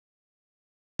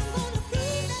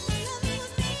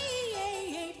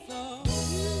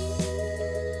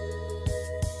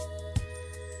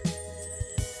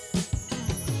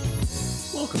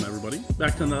Welcome, everybody,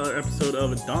 back to another episode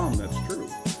of Dom That's True.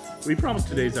 We promise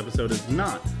today's episode is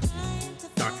not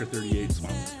Dr. 38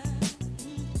 Smart.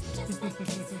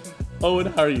 Owen,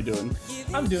 how are you doing?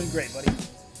 I'm doing great, buddy.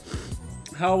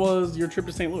 How was your trip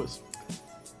to St. Louis?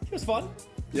 It was fun.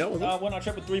 Yeah, was it? Went on a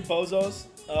trip with three bozos.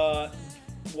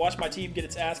 Watched my team get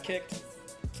its ass kicked.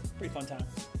 Pretty fun time.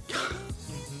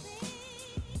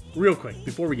 Real quick,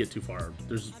 before we get too far,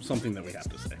 there's something that we have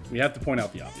to say. We have to point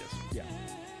out the obvious. Yeah.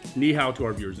 Ni hao to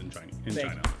our viewers in China.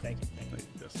 Thank you. Thank you.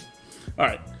 Yes. All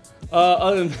right.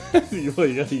 Other than that, you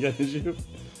got an issue?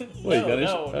 What, you got an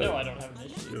issue? No, I don't have an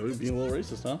issue. You're being a little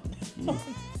racist, huh?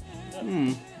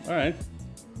 All right.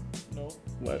 No.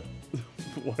 What?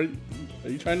 What are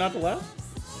you trying not to laugh?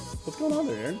 What's going on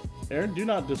there, Aaron? Aaron, do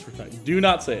not disrespect. Do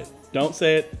not say it. Don't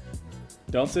say it.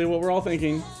 Don't say what we're all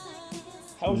thinking.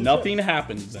 How was your Nothing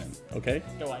happens then, okay?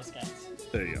 trip? Go Ice Cats.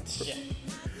 There you go. Yeah.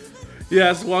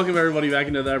 Yes, welcome everybody back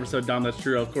into the episode Dom That's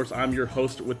True. Of course, I'm your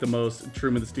host with the most,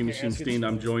 Truman the Steam Machine that's good. Steen.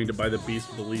 I'm joined by the beast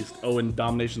with the least, Owen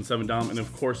Domination 7 Dom. And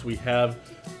of course, we have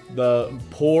the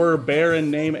poor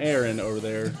barren name Aaron over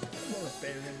there.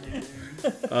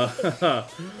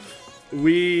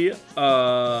 We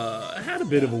had a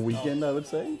bit of a weekend, I would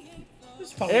say. It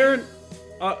was fun. Aaron,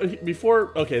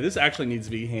 this actually needs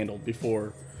to be handled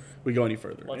before we go any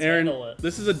further. Let's Aaron, handle it.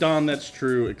 this is a Dom That's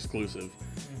True exclusive.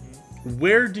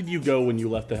 Where did you go when you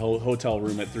left the hotel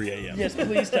room at 3 a.m.? Yes,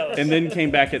 please tell us. And then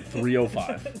came back at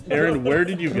 3:05. Aaron, where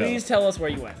did you go? Please tell us where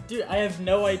you went. Dude, I have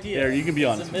no idea. Aaron, you can be it's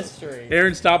honest a with us. mystery.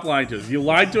 Aaron, stop lying to us. You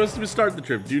lied to us to start the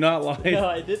trip. Do not lie. No,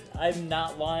 I did. I'm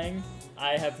not lying.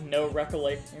 I have no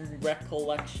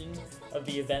recollection of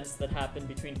the events that happened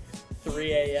between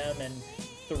 3 a.m. and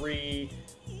 3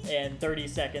 and 30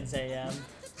 seconds a.m.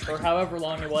 Or however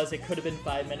long it was. It could have been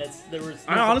 5 minutes.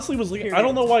 I honestly was like, I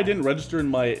don't know why I didn't register in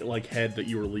my head that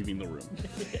you were leaving the room.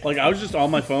 Like, I was just on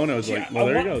my phone. I was like, well,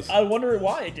 there he goes. I wonder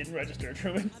why it didn't register,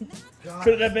 Truman.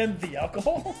 Could it have been the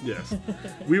alcohol? Yes.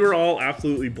 We were all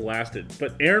absolutely blasted.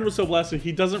 But Aaron was so blasted,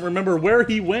 he doesn't remember where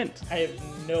he went. I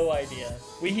have no idea.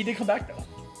 He did come back, though.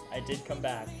 I did come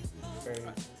back. Very. So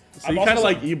I'm you kind of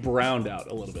also- you browned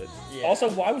out a little bit. Yeah. Also,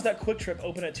 why was that Quick Trip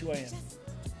open at 2 a.m.?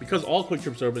 Because all Quick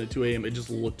Trips are open at 2 a.m., it just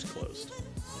looked closed.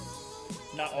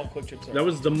 Not all Quick Trips are That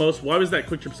was the most. Why was that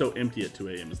Quick Trip so empty at 2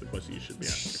 a.m. is the question you should be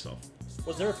asking yourself.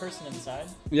 Was there a person inside?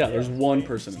 Yeah, there's one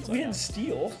person We inside. didn't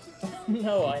steal.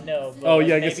 No, I know. But Oh,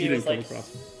 yeah, I guess maybe you it was didn't come like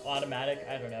across. automatic.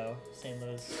 I don't know. St.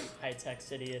 Louis, high-tech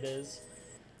city it is.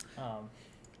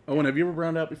 Owen, have you ever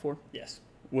browned out before? Yes.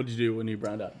 What did you do when you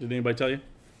browned out? Did anybody tell you?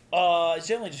 It's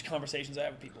generally just conversations I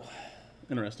have with people.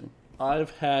 Interesting. I've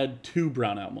had two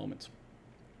brownout moments.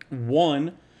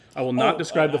 One, I will not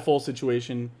describe the full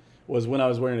situation, was when I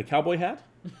was wearing a cowboy hat.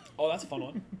 Oh, that's a fun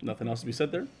one. Nothing else to be said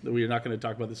there. We are not going to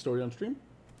talk about this story on stream.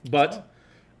 But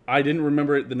I didn't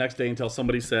remember it the next day until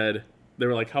somebody said, they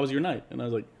were like, how was your night? And I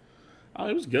was like, oh,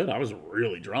 it was good. I was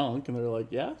really drunk. And they were like,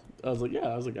 yeah? I was like, yeah.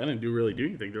 I was like, I didn't really do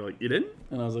anything. They're like, you didn't?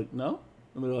 And I was like, no.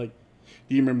 And they're like,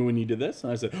 do you remember when you did this?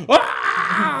 And I said,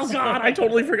 oh, God, I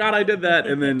totally forgot I did that.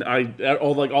 And then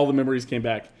all the memories came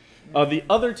back. The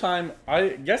other time, I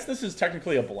guess this is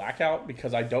technically a blackout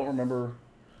because I don't remember.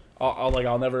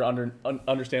 I'll never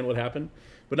understand what happened.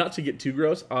 But not to get too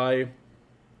gross, I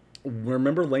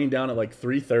remember laying down at like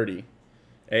 3:30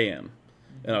 a.m.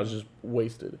 and I was just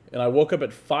wasted. And I woke up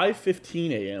at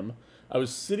 5:15 a.m. I was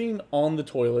sitting on the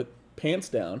toilet, pants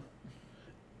down,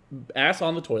 ass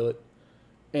on the toilet,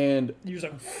 and You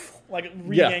just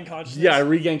regain consciousness. yeah, I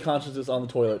regained consciousness on the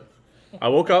toilet. I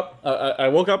woke up. I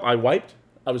woke up. I wiped.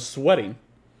 I was sweating.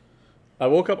 I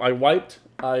woke up. I wiped.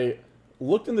 I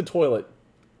looked in the toilet,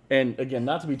 and again,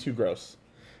 not to be too gross,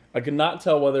 I could not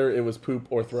tell whether it was poop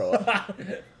or throw up.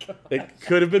 It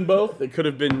could have been both. It could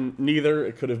have been neither.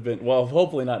 It could have been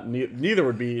hopefully not. Neither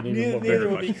would be. Neither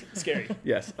would be scary.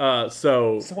 Yes.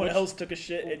 So Someone else took a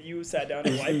shit and you sat down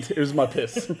and wiped. it was my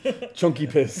piss, chunky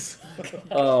piss.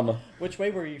 Which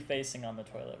way were you facing on the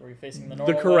toilet? Were you facing the The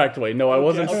normal correct way. No, I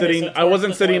wasn't Okay, sitting. so I towards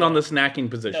wasn't the sitting on the toilet. snacking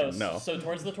position. No. So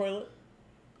towards the toilet?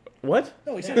 What?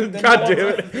 No, he said God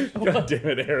damn it! God damn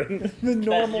it, Aaron! the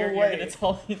normal You're way. gonna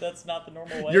tell me that's not the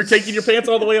normal way? You're taking your pants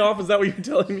all the way off? Is that what you're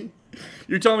telling me?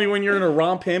 You're telling me when you're in a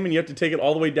romp him and you have to take it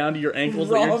all the way down to your ankles?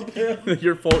 Romp that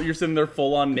you're sitting there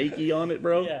full on naked on it,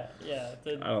 bro? Yeah.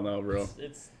 I don't know, bro.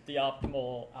 It's the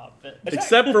optimal outfit.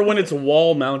 Except for when it's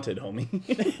wall mounted,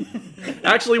 homie.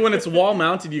 Actually, when it's wall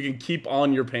mounted, you can keep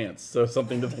on your pants. So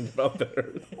something to think about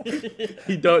there.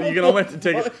 You can only have to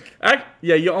take it.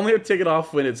 You only have to take it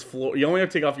off when it's floor. You only have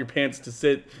to take off your pants to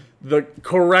sit the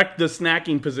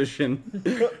snacking position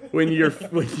when you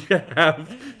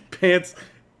have pants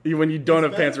When you don't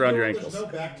have It's pants better around your when ankles. There's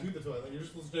no back to the toilet. You're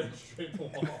just staring straight to the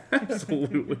wall.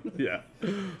 Absolutely, yeah.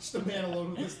 Just a man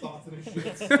alone with his thoughts and his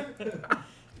shits.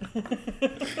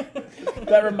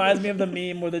 That reminds me of the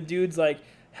meme where the dude's like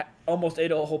almost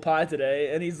ate a whole pie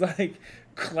today, and he's like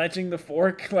clenching the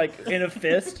fork like in a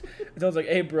fist. And someone's like,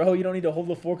 "Hey, bro, you don't need to hold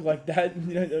the fork like that.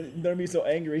 You know, don't be so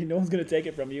angry. No one's gonna take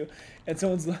it from you." And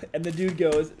and the dude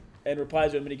goes and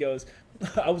replies to him, and he goes,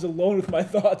 "I was alone with my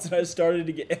thoughts, and I started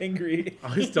to get angry." I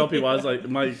always tell people, I was like,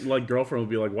 my girlfriend would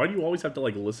be like, "Why do you always have to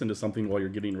like listen to something while you're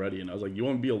getting ready?" And I was like, "You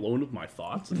want to be alone with my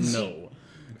thoughts? No,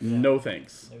 no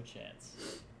thanks." No chance.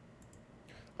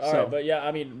 All So- right, but yeah,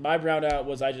 I mean, my brownout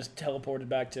was I just teleported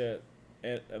back to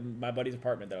my buddy's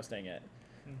apartment that I was staying at.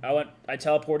 I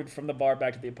teleported from the bar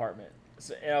back to the apartment,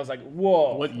 and I was like,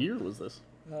 "Whoa!" What year was this?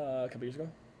 A couple years ago?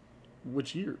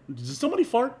 Which year? Did somebody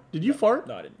fart? Did you fart?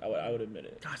 No, I didn't. I would admit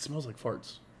it. God, it smells like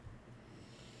farts.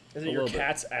 Is A it your little bit.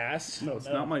 cat's ass? No, it's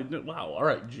not my. No, wow. All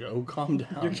right, Joe, calm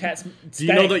down. Your cat's. Do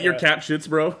you know that your bro. cat shits,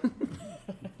 bro?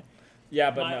 Yeah,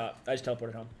 but My- no, I just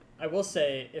teleported home. I will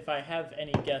say, if I have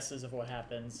any guesses of what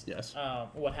happens, Yes.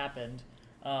 what happened.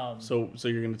 So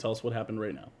you're gonna tell us what happened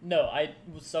right now? No, I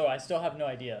still have no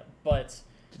idea. But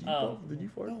Did you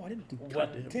fart? No, I didn't. when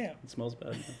Damn. It smells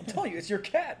bad. I'm telling you, it's your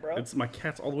cat, bro. It's my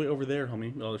cat's all the way over there,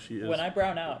 homie. Oh, she is. when I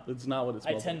brown out, It's not what it I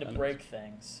smells tend like. to know. break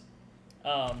things,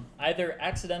 either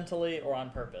accidentally or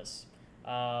on purpose.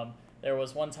 There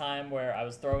was one time where I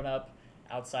was thrown up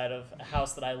outside of a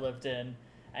house that I lived in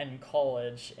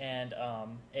college, and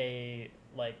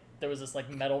there was this like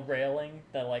metal railing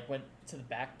that like went to the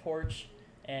back porch,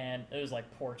 and it was like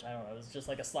porch. I don't know. It was just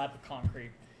like a slab of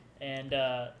concrete, and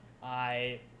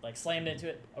I like slammed into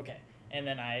it. Okay, and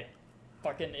then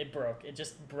it broke. It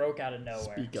just broke out of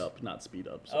nowhere. Speak up, not speed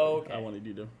up. So Oh, okay. I wanted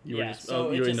you to. You Yeah, were just.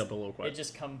 so you it end just- up a little quiet. It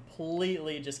just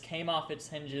completely just came off its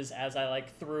hinges as I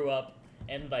like threw up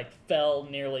and like fell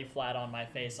nearly flat on my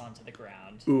face onto the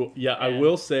ground. Ooh, yeah. I and-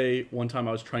 will say one time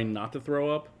I was trying not to throw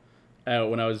up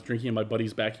when I was drinking in my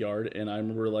buddy's backyard, and I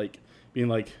remember like being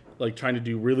like trying to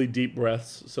do really deep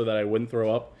breaths so that I wouldn't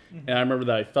throw up. Mm-hmm. And I remember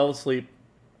that I fell asleep,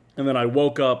 and then I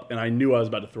woke up and I knew I was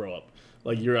about to throw up.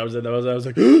 Like I was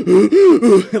like,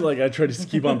 like I tried to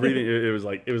keep on breathing.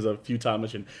 It was a futile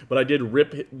mission, but I did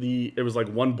rip it was like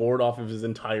one board off of his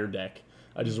entire deck.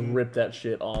 I just ripped that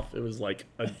shit off. It was like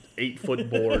an 8-foot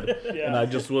board, and I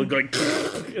just was like,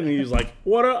 and he was like,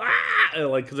 "What?" And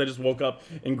like, because I just woke up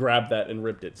and grabbed that and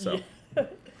ripped it. So,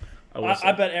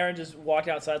 I bet Aaron just walked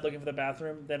outside looking for the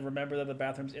bathroom, then remembered that the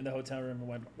bathroom's in the hotel room and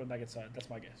went back inside. That's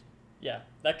my guess. Yeah,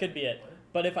 that could be it.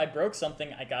 But if I broke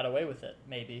something, I got away with it.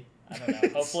 Maybe. I don't know.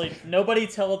 Hopefully, nobody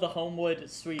tell the Homewood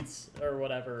Suites or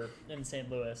whatever in St.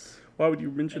 Louis. why would you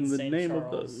mention And the St. name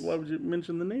Charles. of the? Why would you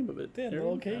mention the name of it? Damn, the Aaron?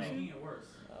 location.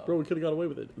 Bro, we could have got away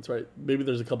with it. That's right. Maybe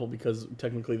there's a couple because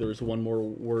technically there was one more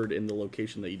word in the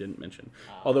location that you didn't mention.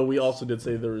 Although we also did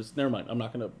say there was. Never mind. I'm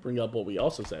not going to bring up what we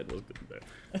also said was good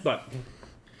there. But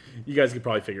you guys could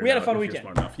probably figure We it had out a fun if you're weekend.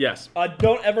 smart enough. Yes.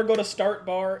 Don't ever go to Start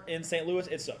Bar in St. Louis.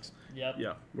 It sucks. Yep.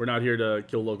 Yeah. We're not here to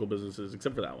kill local businesses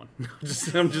except for that one.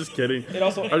 I'm just kidding. It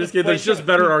also- I'm just kidding. Wait, There's just Truman,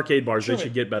 better arcade bars. They Truman,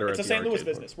 should get better It's at a the St. Louis arcade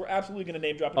bar. business. We're absolutely going to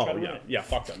name drop and try Oh, to yeah. ruin it. Yeah,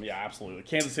 fuck them. Yeah, absolutely.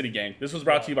 Kansas City gang. This was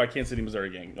brought to you by Kansas City, Missouri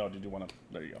gang. Oh, did you want to?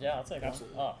 There you go. Yeah, I'll take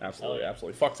Absolutely. one. Oh, Absolutely, hell yeah.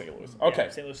 absolutely. Fuck St. Louis. Okay. Yeah,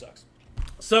 St. Louis sucks.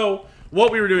 So,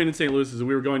 what we were doing in St. Louis is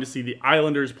we were going to see the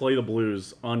Islanders play the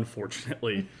Blues,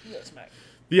 unfortunately. Yeah, smack.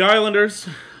 The Islanders,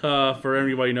 for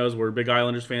anybody who knows, we're big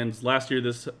Islanders fans. Last year,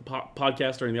 this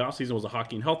podcast during the offseason was a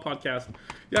hockey and health podcast.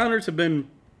 The Islanders have been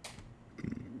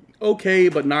okay,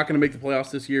 but not going to make the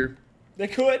playoffs this year. They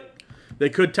could. They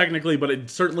could technically, but it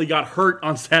certainly got hurt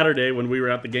on Saturday when we were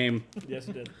at the game. Yes,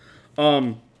 it did.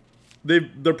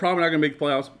 They're probably not going to make the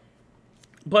playoffs.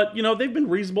 But, you know, they've been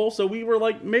reasonable, so we were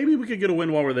like, maybe we could get a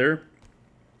win while we're there.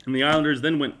 And the Islanders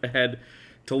then went ahead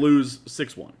to lose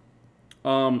 6-1.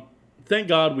 Thank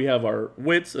God we have our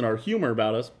wits and our humor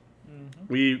about us.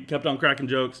 We kept on cracking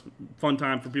jokes. Fun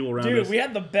time for people around Dude, us. we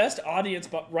had the best audience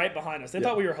right behind us. They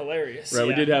thought we were hilarious. Right, we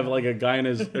Yeah. did have like a guy and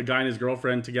his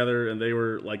girlfriend together, and they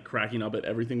were like cracking up at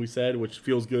everything we said, which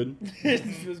feels good.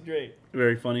 It was great.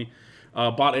 Very funny.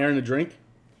 Bought Aaron a drink.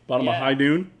 Bought him a Yeah. High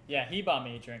Noon. Yeah, he bought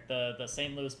me a drink. The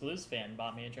St. Louis Blues fan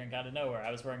bought me a drink out of nowhere.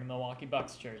 I was wearing a Milwaukee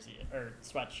Bucks jersey or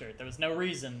sweatshirt. There was no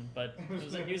reason, but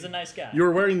he was a nice guy. You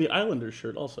were wearing the Islanders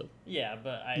shirt also. Yeah,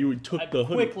 but You took I the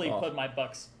hoodie quickly off. put my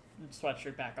Bucks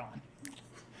sweatshirt back on.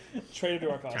 Traded to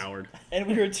our cause. Coward. And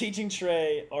we were teaching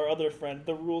Trey, our other friend,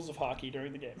 the rules of hockey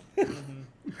during the game.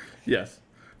 Yes.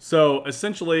 So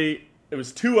essentially, it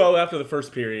was 2-0 after the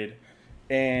first period,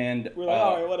 And We're like,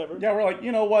 all right, whatever. Yeah, we're like,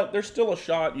 you know what? There's still a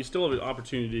shot. You still have an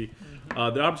opportunity.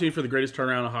 The opportunity for the greatest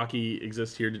turnaround in hockey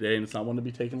exists here today, and it's not one to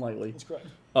be taken lightly. That's correct.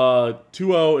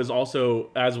 2-0 is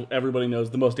also, as everybody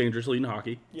knows, the most dangerous lead in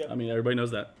hockey. Yep. I mean, everybody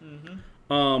knows that.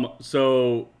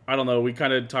 So I don't know. We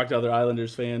kind of talked to other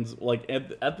Islanders fans like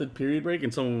at the period break,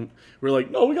 and we were like,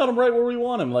 "No, we got him right where we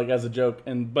want him," like as a joke.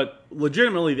 But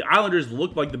legitimately, the Islanders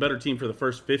looked like the better team for the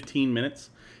first 15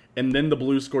 minutes, and then the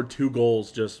Blues scored 2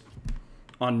 goals just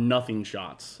on nothing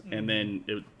shots, and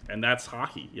that's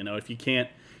hockey. You know,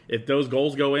 if those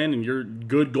goals go in and your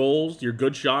good goals, your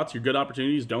good shots, your good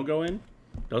opportunities don't go in,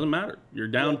 doesn't matter. You're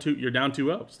down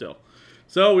 2-0 still.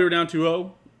 So we were down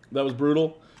 2-0. That was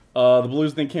brutal. The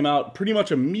Blues then came out, pretty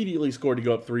much immediately scored to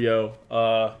go up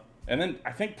 3-0. And then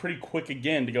I think pretty quick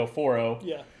again to go 4-0.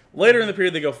 Yeah. Later in the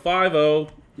period, they go 5-0.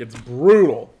 It's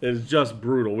brutal. It's just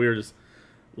brutal. We were just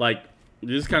like, you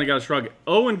just kind of got to shrug.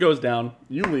 Owen goes down.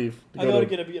 You leave. I go to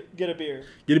get a beer.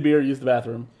 Get a beer, use the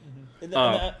bathroom. And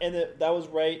that was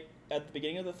right at the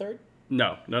beginning of the third?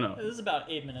 No. It was about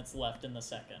 8 minutes left in the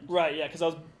second. Right, yeah, because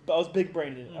I was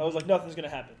big-brained. I was like, nothing's going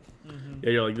to happen. Yeah,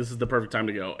 you're like, this is the perfect time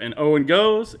to go. And Owen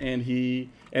goes, and the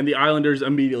Islanders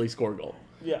immediately score a goal.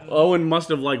 Yeah. Owen must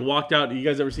have walked out. You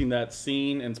guys ever seen that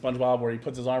scene in SpongeBob where he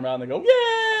puts his arm out and they go,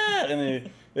 yeah!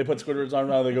 And they put Squidward's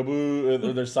arm out and they go,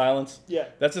 boo, there's silence. Yeah.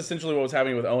 That's essentially what was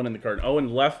happening with Owen in the curtain. Owen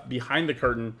left behind the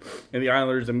curtain, and the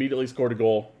Islanders immediately scored a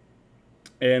goal.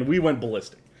 And we went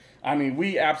ballistic. I mean,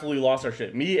 we absolutely lost our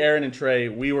shit. Me, Aaron, and Trey,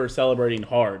 we were celebrating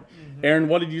hard. Aaron,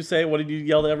 what did you say? What did you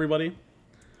yell to everybody?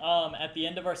 At the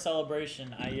end of our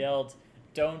celebration, I yelled,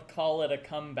 "Don't call it a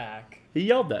comeback." He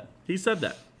yelled that. He said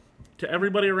that to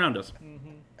everybody around us.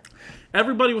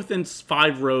 Everybody within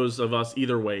 5 rows of us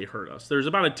either way heard us. There's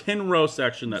about a 10-row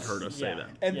section that heard us say Yeah. that.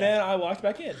 And then I walked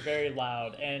back in. Very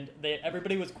loud, and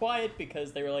everybody was quiet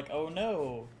because they were like, "Oh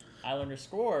no, Islanders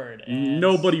scored." And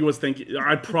Nobody was thinking.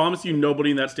 I promise you,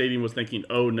 nobody in that stadium was thinking,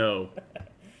 "Oh no,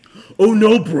 oh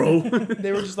no, bro."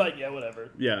 They were just like, yeah, whatever.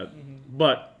 Yeah,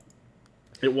 but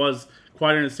it was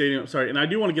quieter in the stadium. Sorry, and I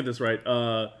do want to get this right.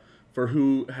 For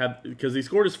who had, because he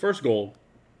scored his first goal.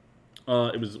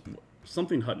 It was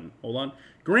something Hutton. Hold on,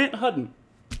 Grant Hutton,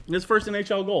 his first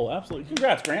NHL goal. Absolutely,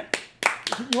 congrats, Grant.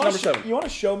 You Number 7. want to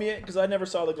show me it? Because I never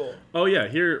saw the goal. Oh yeah,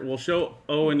 here we'll show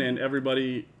Owen and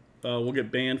everybody. We'll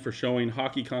get banned for showing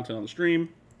hockey content on the stream.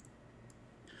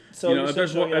 So You know, you're if still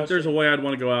showing it on there's a stream. way I'd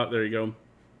want to go out, there you go.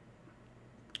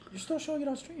 You're still showing it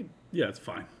on stream. Yeah, it's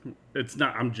fine. It's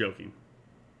not. I'm joking.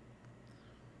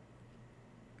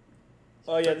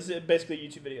 Oh, yeah, this is basically a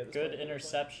YouTube video. at this good point.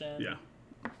 interception. Yeah,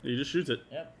 he just shoots it.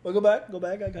 Yep. Well, go back.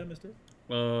 I kind of missed it.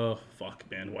 Fuck,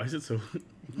 man. Why is it so?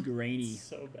 Grainy.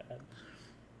 So bad.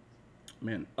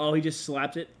 Man. Oh, he just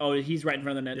slapped it. Oh, he's right in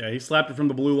front of the net. Yeah, he slapped it from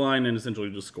the blue line and essentially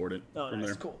just scored it Oh, from nice.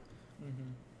 there. Cool.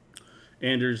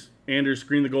 Anders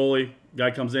screened the goalie.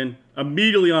 Guy comes in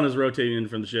immediately on his rotating in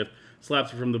from the shift,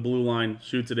 slaps it from the blue line,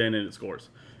 shoots it in, and it scores.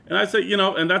 And I say,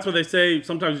 and that's what they say.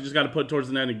 Sometimes you just got to put it towards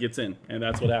the net and it gets in, and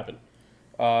that's what happened.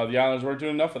 The Islanders weren't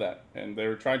doing enough of that, and they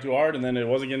were trying too hard, and then it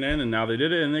wasn't getting in, and now they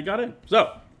did it, and they got in.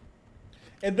 So,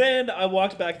 And then I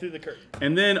walked back through the curtain.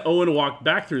 and then Owen walked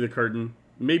back through the curtain,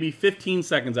 maybe 15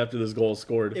 seconds after this goal was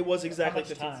scored. It was How exactly much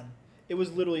 15 time? It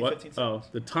was literally What? 15 seconds. Oh,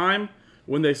 the time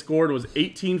when they scored was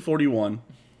 18:41,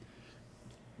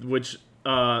 which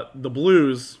the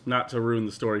Blues, not to ruin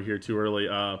the story here too early.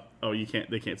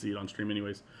 They can't see it on stream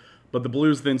anyways. But the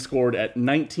Blues then scored at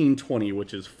 19:20,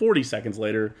 which is 40 seconds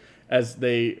later. As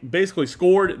they basically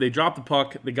scored, they dropped the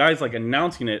puck. The guy's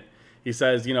announcing it. He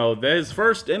says, his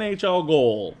first NHL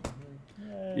goal.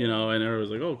 And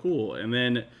everyone's like, oh, cool. And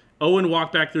then Owen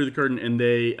walked back through the curtain, and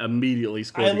they immediately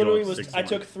scored. I to go literally up was. 6-1. I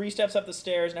took 3 steps up the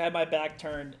stairs and I had my back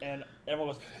turned, and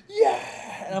everyone goes,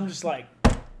 "Yeah!" And I'm just like,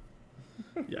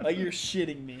 Yeah. "Like you're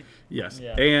shitting me." Yes.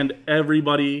 Yeah. And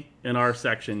everybody in our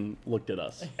section looked at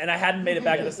us. And I hadn't made it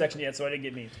back to the section yet, so I didn't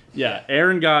get memed. Yeah.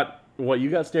 Aaron got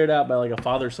you got stared at by a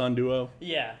father-son duo.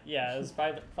 Yeah, it was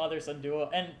father-son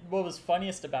duo. And what was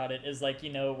funniest about it is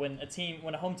when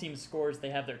a home team scores, they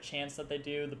have their chants that they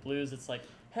do. The Blues, it's like,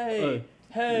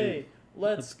 hey,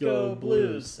 let's go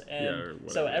Blues. And Yeah, or so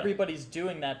whatever, yeah. everybody's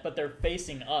doing that, but they're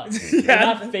facing us. Yeah. They're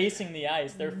not facing the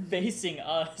ice. They're facing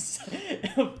us.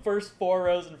 First 4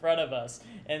 rows in front of us.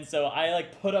 And so I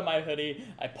put on my hoodie,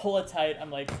 I pull it tight,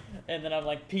 and then I'm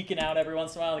peeking out every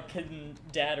once in a while. The kid and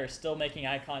dad are still making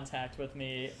eye contact with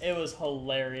me. It was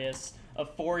hilarious. A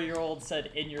 4-year-old said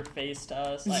 "in your face" to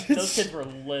us. Those kids were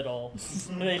little.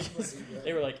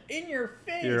 They were like, "In your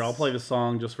face." Here, I'll play the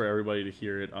song just for everybody to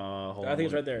hear it. Hold I on, think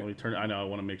it's right there. Let me turn. I know. I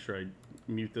want to make sure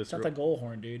mute this. It's not the goal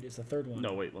horn, dude. It's the third one.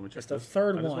 No, wait. Let me check It's the this.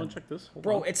 third I just one. want to check this. Hold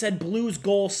Bro, on. it said Blues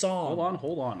goal song. Hold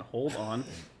on. Hold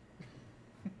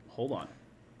on.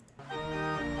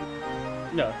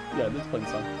 No, yeah, this is playing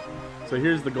the song. So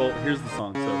here's the goal. Here's the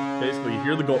song. So basically, you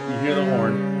hear the goal. You hear the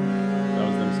horn. That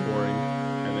was them scoring,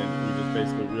 and then we just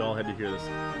basically we all had to hear this.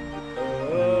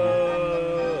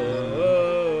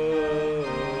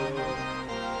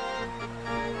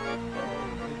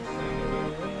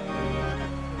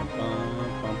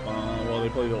 Well, they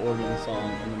play the organ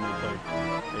song, and then they play.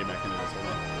 Hey, back into this. Hold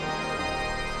on.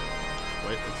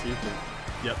 Wait, let's see if they.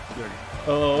 Yep, there it is.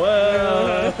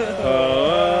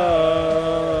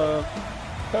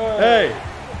 Hey,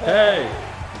 hey.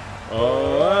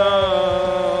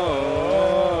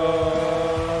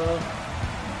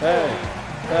 Hey,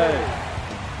 hey.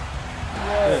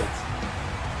 Let's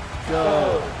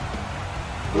go.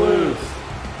 Blues.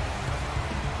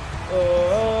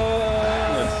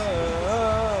 Let's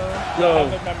I go.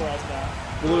 have it memorized now.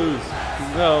 Blues.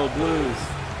 No, blues.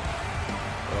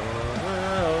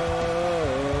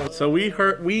 So we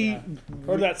Heard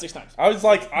that 6 times. I was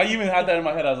like, I even had that in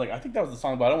my head. I was like, I think that was the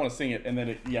song, but I don't want to sing it. And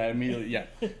then, immediately.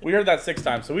 We heard that 6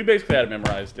 times. So we basically had it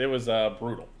memorized. It was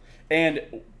brutal. And,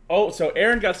 so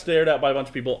Aaron got stared at by a bunch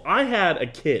of people. I had a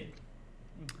kid.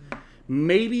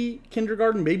 Maybe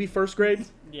kindergarten, maybe first grade.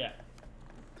 Yeah.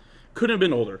 Couldn't have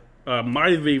been older.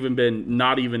 Might have even been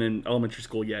not even in elementary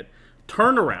school yet.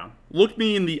 Turned around, looked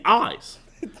me in the eyes,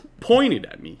 pointed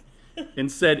at me, and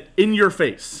said, "In your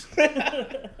face."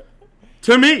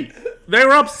 To me, they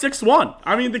were up 6-1.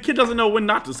 I mean, the kid doesn't know when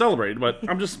not to celebrate, but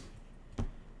I'm just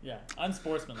Yeah.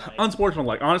 Unsportsmanlike.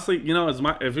 unsportsmanlike. Honestly,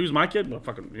 if he was my kid, well,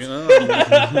 fucking,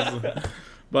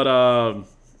 But all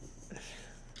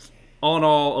in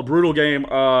all, a brutal game.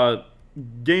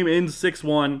 Game ends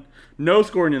 6-1. No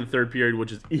scoring in the third period,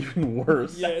 which is even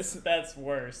worse. Yes, that's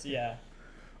worse. Yeah.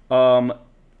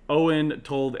 Owen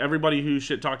told everybody who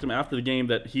shit talked him after the game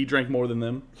that he drank more than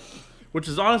them, which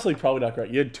is honestly probably not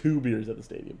correct. You had 2 beers at the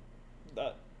stadium.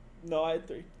 No, I had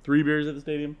 3. 3 beers at the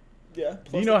stadium. Yeah.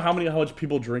 Do you know how much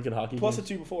people drink at hockey Plus games?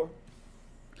 the 2 before.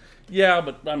 Yeah,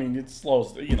 but I mean, it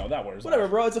slows. That wears. Whatever, off.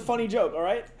 bro. It's a funny joke, all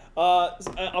right?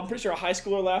 I'm pretty sure a high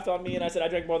schooler laughed on me, and I said I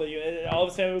drank more than you. And all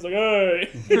of a sudden, it was like, "Hey!"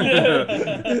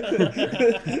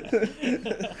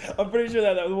 I'm pretty sure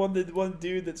that the one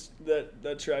dude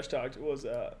that trash talked was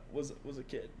a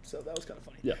kid. So that was kind of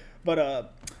funny. Yeah.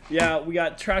 But yeah, we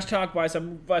got trash talked by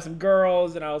some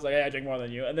girls, and I was like, "Hey, I drink more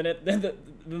than you." And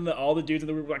then all the dudes in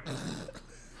the room were like,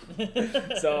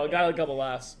 so I got a couple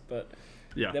laughs, but.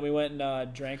 Yeah. Then we went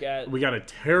and drank at. We got a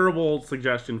terrible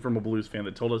suggestion from a Blues fan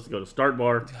that told us to go to Start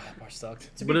Bar. Bar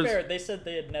sucked. To But be it's- fair, they said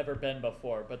they had never been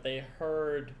before, but they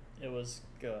heard it was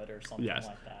good or something Yes.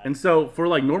 like that. And so for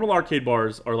like normal arcade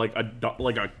bars are like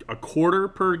a quarter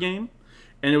per game,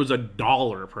 and it was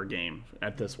 $1 per game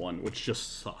at this one, which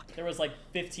just sucked. There was like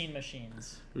 15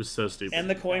 machines. It was so stupid. And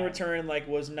the coin return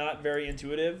was not very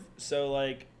intuitive. So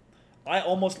I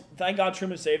almost thank God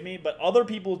Truman saved me, but other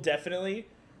people definitely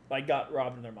got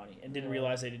robbed of their money and didn't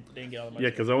realize they didn't get all the money.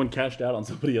 Yeah, because Owen cashed out on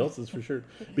somebody else's for sure.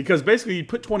 Because basically you'd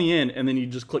put 20 in and then you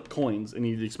just click coins and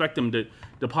you'd expect them to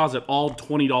deposit all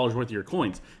 $20 worth of your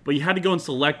coins. But you had to go and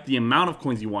select the amount of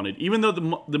coins you wanted, even though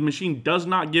the machine does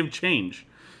not give change.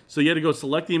 So you had to go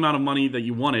select the amount of money that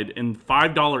you wanted in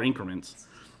 $5 increments.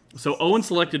 So Owen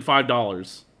selected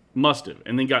 $5, must have,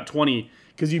 and then got 20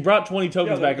 because you brought 20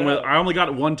 tokens Yeah, back, and I only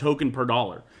got 1 token per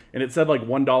dollar. And it said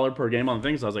 $1 per game on the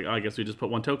thing, so I was like, oh, I guess we just put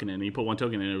 1 token in. And you put 1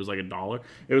 token in, and it was $1.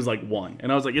 It was 1.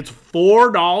 And I was like, it's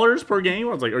 $4 per game?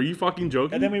 I was like, are you fucking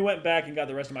joking? And then we went back and got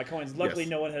the rest of my coins. Luckily, Yes.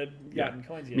 no one had gotten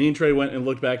coins yet. Me and Trey went and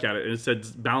looked back at it, and it said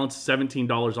balance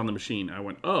 $17 on the machine. I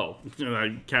went, oh. And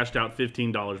I cashed out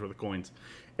 $15 worth of coins.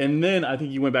 And then I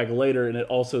think you went back later, and it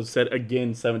also said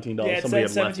again $17. Yeah, it Somebody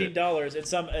said had left it.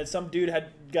 $17, and some dude had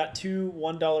got 2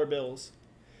 $1 bills.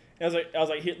 And I was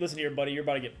like, here, listen here, buddy, you're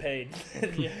about to get paid.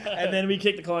 And then we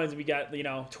kicked the coins, and we got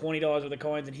 $20 worth of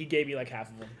coins, and he gave me half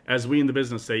of them. As we in the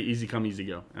business say, easy come, easy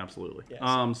go. Absolutely.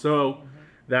 Yes. So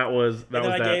that was And then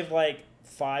that. I gave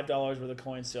 $5 worth of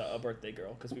coins to a birthday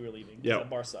girl because we were leaving. 'Cause Yep. that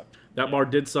bar sucked. That bar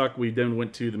did suck. We then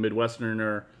went to the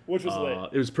Midwesterner. Which was lit.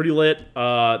 It was pretty lit.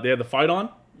 They had the fight on.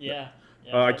 Yeah.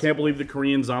 I can't believe the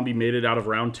Korean zombie made it out of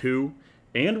round 2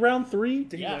 and round 3.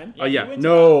 Did he Yeah. win? Yeah, he Yeah. went to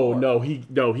round 4.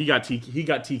 No, he got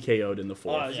TKO'd in the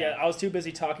 4th. Yeah, I was too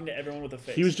busy talking to everyone with a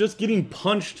face. He was just getting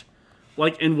punched,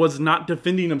 and was not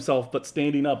defending himself, but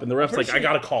standing up. And the ref's like, pretty I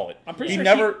sure- gotta call it. I'm pretty he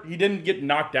sure he didn't get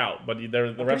knocked out, but the I'm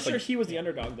ref's pretty sure like, he was the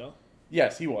underdog, though.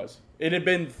 yes, he was. It had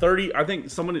been 30. I think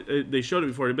they showed it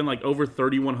before. It had been over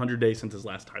 3,100 days since his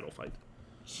last title fight,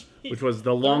 which was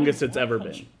the longest it's ever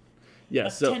been. Yeah,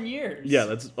 That's so 10 years.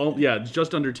 yeah, it's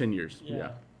just under 10 years.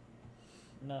 Yeah.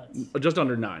 Nuts. Just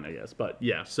under 9, I guess. But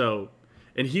yeah, so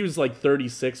and he was like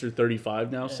 36 or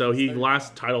 35 now. Yeah, So he's he 35.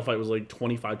 last title fight was like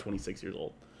 25, 26 years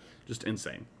old. Just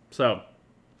insane. So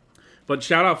but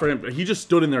shout out for him. He just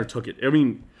stood in there and took it. I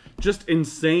mean, just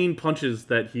insane punches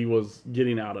that he was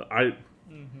getting out of.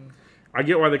 I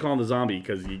get why they call him the zombie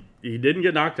because he didn't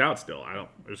get knocked out still.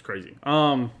 It was crazy.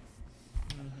 Then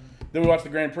we watched the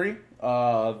Grand Prix.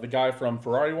 The guy from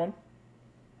Ferrari won.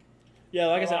 Yeah,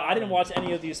 like I said, I didn't watch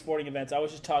any of these sporting events. I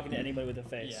was just talking to anybody with a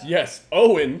face. Yeah. Yes,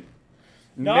 Owen.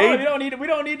 No, made- we don't need to say that.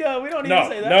 No, we don't need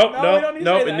to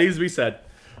say it that. needs to be said.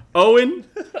 Owen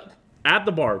at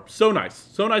the bar, so nice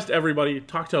to everybody.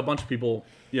 Talked to a bunch of people.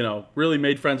 Really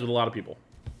made friends with a lot of people,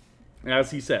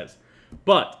 as he says.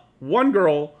 But one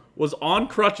girl was on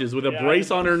crutches with a Yeah,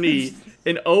 brace on her knee,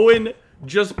 and Owen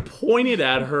just pointed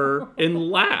at her and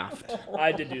laughed.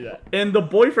 I did do that. And the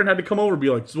boyfriend had to come over and be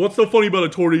like, "So what's so funny about a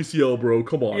torn ACL, bro?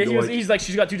 Come on." Yeah, You're like, he's like,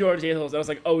 she's got 2 torn ACLs. I was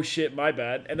like, oh shit, my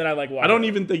bad. And then I like, I don't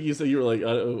even think you said you were like.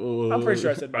 I'm pretty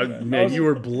sure I said my bad. Man, I was- you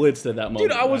were blitzed at that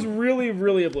moment. Dude, I was really,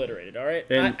 really obliterated. All right,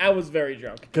 And- I was very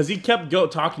drunk. because he kept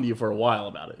talking to you for a while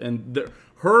about it, and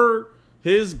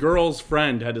his girl's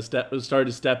friend had to started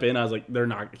to step in. I was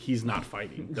like, he's not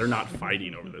fighting. They're not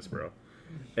fighting over this, bro.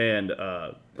 And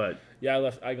but Yeah,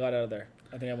 I got out of there.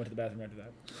 I think I went to the bathroom after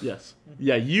that. yes,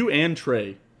 yeah, you and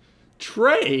Trey,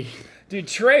 Dude,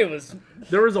 Trey was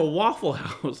there was a Waffle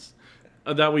House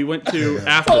that we went to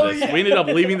after Oh, this. yeah. We ended up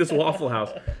leaving this Waffle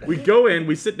House. We go in,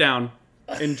 we sit down,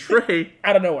 and Trey.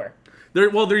 out of nowhere.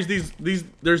 There's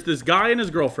this guy and his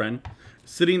girlfriend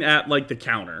sitting at like the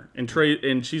counter,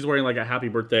 and she's wearing like a happy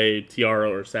birthday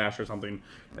tiara or sash or something,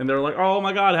 and they're like, "Oh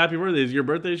my god, happy birthday! Is it your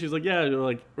birthday?" She's like, "Yeah."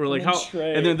 We're like, And "How?"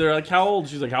 Trey- And then they're like, "How old?"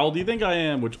 She's like, "How old do you think I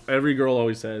am?" Which every girl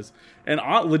always says. And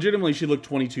legitimately, she looked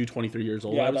 22, 23 years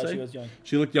old. Yeah, I I would thought say she was young.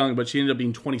 She looked young, but she ended up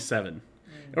being 27.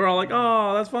 And we're all like,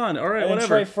 "Oh, that's fun. All right, And then whatever."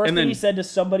 Trey, first and thing then he said to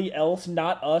somebody else,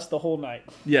 not us, the whole night.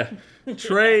 yeah,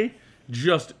 Trey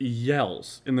just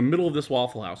yells in the middle of this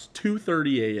Waffle House,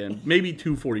 2:30 a.m., maybe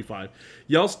 2:45,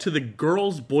 yells to the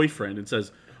girl's boyfriend and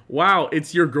says, "Wow,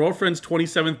 it's your girlfriend's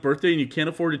 27th birthday and you can't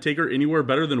afford to take her anywhere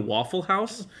better than Waffle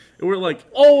House?" And we're like,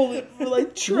 Oh, we're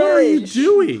like Trey. "What are you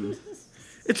doing?"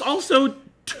 It's also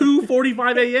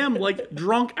 2:45 a.m., like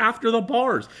drunk after the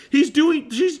bars. She's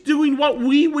doing what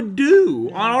we would do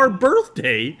on our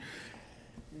birthday.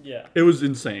 Yeah. It was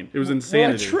insane. It was We're like,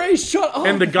 insanity. Trey, shut up.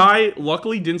 And the guy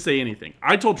luckily didn't say anything.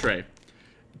 I told Trey.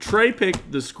 Trey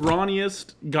picked the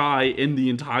scrawniest guy in the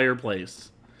entire place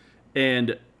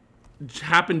and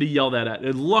happened to yell that at.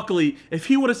 And luckily, if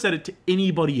he would have said it to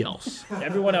anybody else,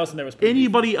 Everyone else in there was pretty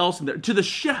anybody else in there, to the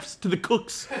chefs, to the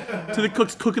cooks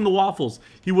cooking the waffles,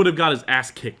 he would have got his ass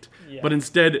kicked. Yeah. But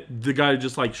instead, the guy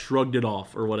just like shrugged it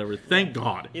off or whatever. Thank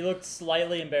God. He looked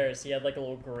slightly embarrassed. He had like a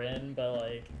little grin,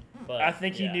 but I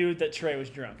think he yeah. knew that Trey was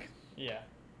drunk. Yeah.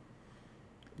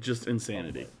 Just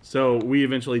insanity. So we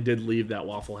eventually did leave that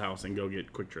Waffle House and go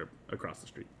get Quick Trip across the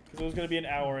street. Because it was going to be an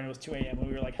hour and it was 2 a.m. and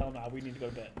we were like, hell no, we need to go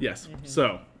to bed. Yes.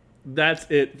 So that's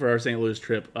it for our St. Louis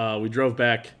trip. We drove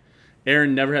back.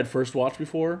 Aaron never had First Watch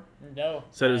before. No.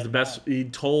 Said it was I the had best. not. He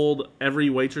told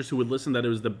every waitress who would listen that it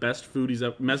was the best food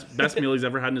best meal he's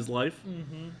ever had in his life.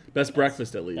 Best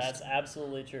breakfast at least. That's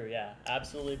absolutely true. Yeah,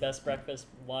 absolutely best breakfast,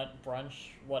 lunch, brunch,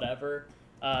 whatever.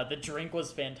 The drink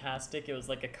was fantastic. It was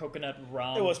like a coconut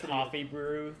rum It was pretty coffee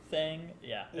brew thing.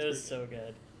 Yeah, it was pretty so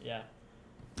good. Yeah,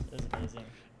 it was amazing.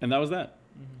 And that was that.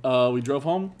 We drove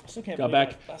home. Still can't Got believe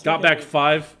back. I still Got can't back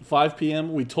believe- 5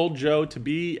 p.m. We told Joe to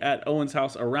be at Owen's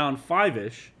house around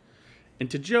 5ish, and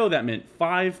to Joe that meant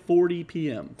 5:40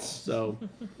 p.m. So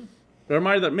a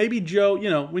reminder that maybe Joe,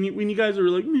 when you guys are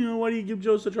like, why do you give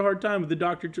Joe such a hard time with the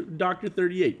Doctor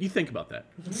 38? You think about that.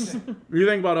 You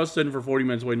think about us sitting for 40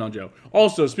 minutes waiting on Joe.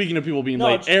 Also, speaking of people being No,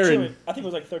 late, Aaron. truly, I think it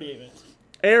was like 38 minutes.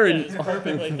 Aaron, Yeah, it was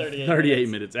perfectly 38 38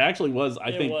 minutes. It actually was. I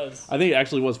It think. was. I think it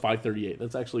actually was 5:38.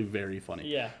 That's actually very funny.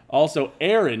 Yeah. Also,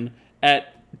 Aaron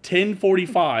at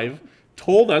 10:45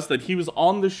 told us that he was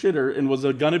on the shitter and was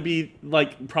gonna be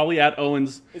like probably at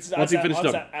Owens once he finished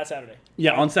up. At Saturday.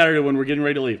 Yeah, on Saturday when we're getting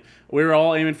ready to leave. We were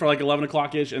all aiming for like 11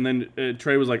 o'clock ish, and then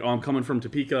Trey was like, "Oh, I'm coming from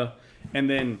Topeka," and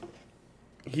then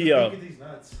he Look at these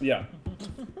nuts. yeah.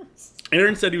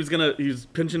 Aaron said he was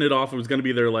pinching it off and was gonna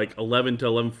be there like 11 to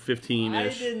 11:15 I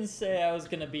ish. didn't say I was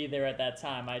gonna be there at that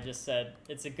time. I just said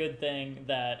it's a good thing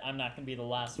that I'm not gonna be the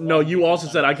last one. No, you because also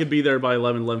said I could be there by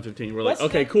 11:15. We're like, Let's-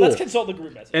 okay, cool. Let's consult the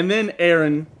group message. And then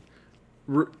Aaron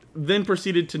then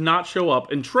proceeded to not show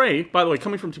up. And Trey, by the way,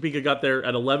 coming from Topeka, got there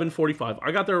at 11:45.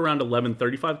 I got there around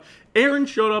 11:35. Aaron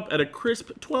showed up at a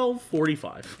crisp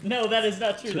 12:45. No, that is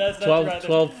not true. That's not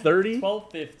 12, true. 12:30?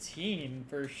 12:15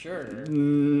 for sure.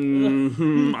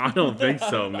 I don't think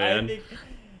so, I man. think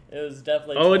it was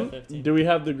definitely Oh, and 12:15. do we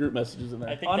have the group messages in there?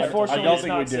 I think Unfortunately, I don't it's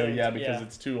think we not do, saved. yeah, because Yeah.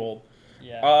 it's too old.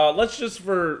 Yeah. Let's just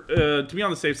to be on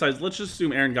the safe side, let's just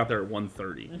assume Aaron got there at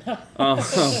 1:30.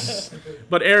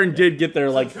 But Aaron did get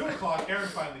there like 2 o'clock, Aaron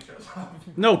finally shows up.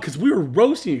 no, because we were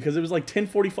roasting because it was like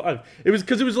 10:45. It was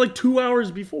because it was like 2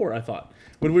 hours before. I thought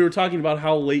when we were talking about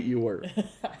how late you were.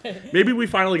 Maybe we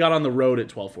finally got on the road at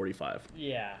 12:45.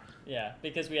 Yeah,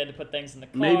 because we had to put things in the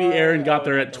car. Maybe Aaron got or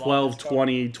there we at had to lock his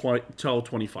car.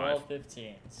 12:25.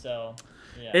 12:15. So,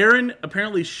 yeah. Aaron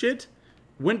apparently shit,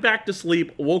 went back to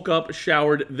sleep, woke up,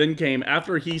 showered, then came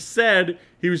after he said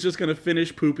he was just gonna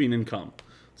finish pooping and come.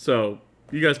 So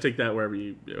you guys take that wherever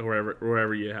you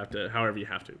have to, however you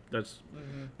have to. That's.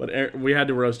 But Aaron, we had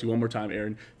to roast you one more time,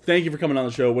 Aaron. Thank you for coming on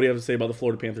the show. What do you have to say about the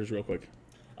Florida Panthers, real quick?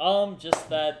 Just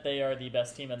that they are the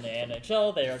best team in the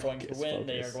NHL. They are going to win.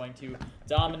 They are going to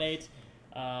dominate.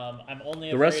 I'm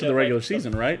only The rest afraid of the regular like,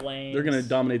 season, right? Flames. They're going to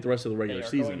dominate the rest of the They regular are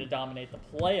season. going to dominate the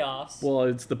playoffs. Well,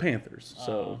 it's the Panthers,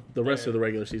 so the rest of they're- the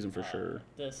regular season for sure.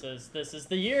 This is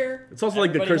the year. It's also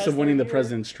like the Everybody curse has of winning the their year.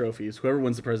 President's Trophies. Whoever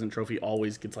wins the President's Trophy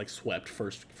always gets like swept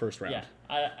first round. Yeah,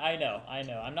 I know.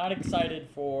 I'm not excited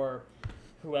for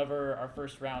whoever our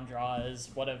first round draw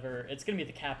is. Whatever, it's gonna be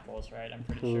the Capitals, right? I'm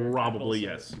pretty sure. Probably,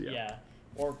 Capitals yes, yeah.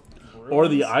 Or Or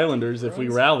the Bruins. Islanders if we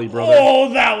Bruins? rally, brother.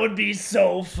 Oh, that would be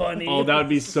so funny. Oh, that would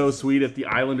be so sweet if the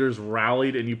Islanders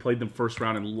rallied and you played them first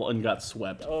round and got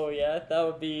swept. Oh yeah, that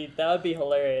would be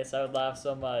hilarious. I would laugh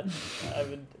so much.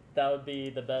 That would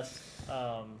be the best.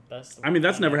 I mean,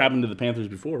 that's never happened to the Panthers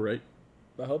before, right?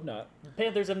 I hope not.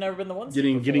 Panthers have never been the ones.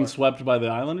 Getting before. swept by the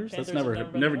Islanders? Panthers that's never have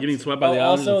never been never the getting ones. swept by the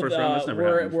Islanders in the first round. That's never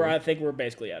happened before. I think we're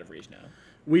basically out of reach now.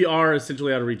 We are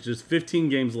essentially out of reach. Just 15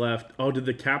 games left. Oh, did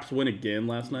the Caps win again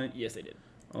last night? Yes, they did.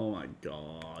 Oh my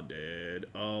god, dude.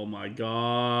 Oh my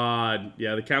god.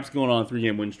 Yeah, the Caps going on a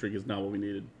 3-game win streak is not what we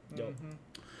needed. Nope.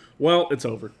 Well, it's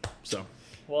over. So.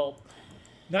 Well,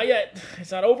 Not yet.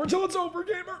 It's not over till it's over,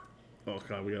 gamer. Oh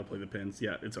god, we gotta play the Pens.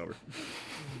 Yeah, it's over.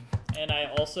 and I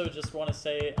also just want to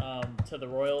say to the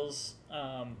Royals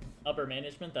upper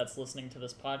management that's listening to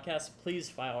this podcast, please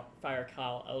fire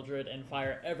Kyle Eldred and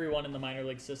fire everyone in the minor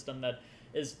league system that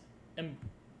is in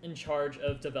charge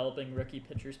of developing rookie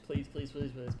pitchers. Please.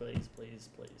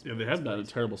 Yeah, they have done a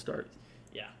terrible start.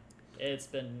 Yeah, it's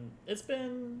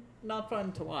been not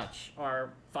fun to watch our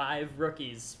 5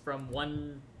 rookies from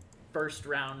one first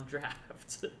round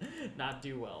draft not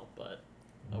do well, but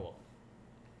oh well.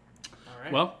 All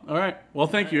right. Well, all right. Well,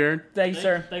 thank you, Aaron. Thank you,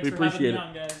 sir. Thanks We for having appreciate me it.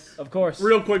 on, guys. Of course.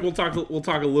 Real quick, we'll talk a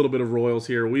little bit of Royals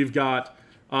here. We've got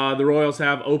the Royals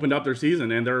have opened up their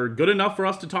season, and they're good enough for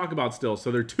us to talk about still.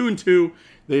 So they're 2-2.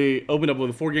 They opened up with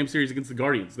a 4-game series against the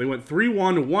Guardians. They went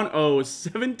 3-1,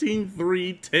 1-0,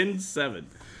 17-3,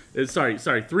 10-7. Sorry,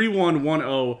 3-1,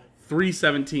 1-0,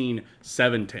 3-17,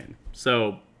 7-10.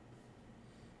 So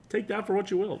take that for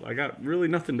what you will. I got really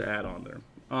nothing to add on there.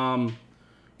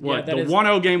 that The is-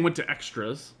 1-0 game went to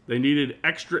extras. They needed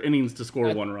extra innings to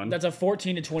score one run. That's a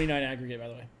 14-29 aggregate, by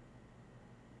the way.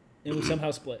 It was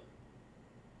somehow split.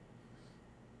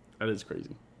 That is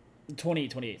crazy.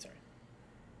 28, sorry.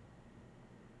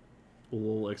 A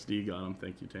little XD got him.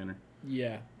 Thank you, Tanner.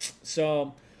 Yeah.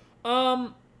 So,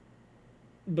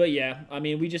 but yeah, I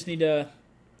mean, we just need to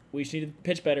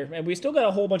pitch better, and we still got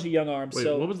a whole bunch of young arms. Wait,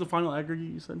 so, what was the final aggregate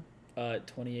you said?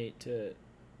 28 to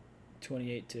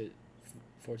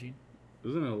 14.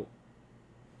 Isn't it?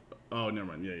 Oh, never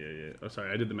mind. Yeah. Oh,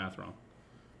 sorry, I did the math wrong.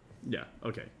 Yeah.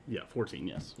 Okay. Yeah, 14.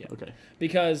 Yes. Yeah. Okay.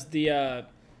 Because the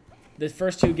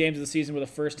first 2 games of the season were the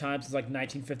first time since like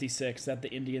 1956 that the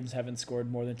Indians haven't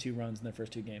scored more than 2 runs in their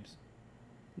first 2 games.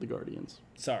 The Guardians.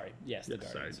 Sorry, yes, the Yes.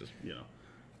 Sorry. Guardians. Just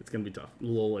it's gonna be tough.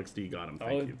 Lil XD got him.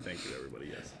 Thank Oh. you. Thank you, everybody.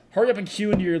 Yes. Hurry up and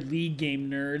cue into your league game,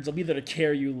 nerds. I'll be there to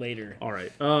carry you later. All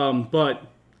right. But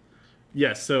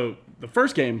yes. So the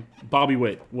first game, Bobby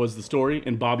Witt was the story,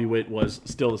 and Bobby Witt was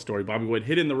still the story. Bobby Witt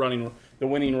hit in the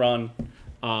winning run,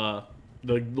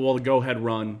 the go-ahead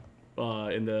run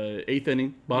in the 8th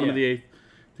inning, bottom of the 8th,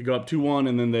 to go up 2-1,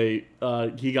 and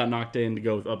then he got knocked in to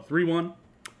go up 3-1.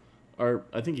 Or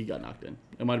I think he got knocked in.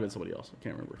 It might have been somebody else. I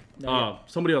can't remember.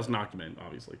 Somebody else knocked him in,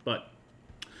 obviously. But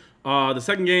the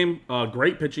second game,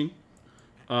 great pitching.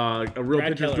 A real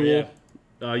Brad pitcher's Keller,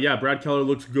 duel. Brad Keller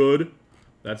looks good.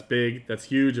 That's big. That's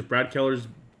huge. If Brad Keller's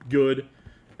good,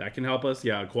 that can help us.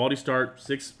 Yeah, quality start.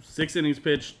 Six innings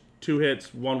pitched, 2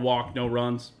 hits, 1 walk, no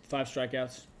runs. 5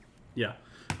 strikeouts. Yeah.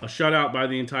 A shutout by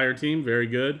the entire team. Very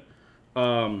good.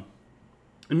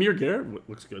 Amir Garrett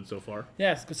looks good so far.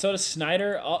 Yes, so does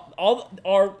Snyder. All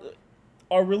our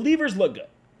relievers look good,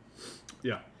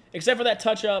 Yeah. except for that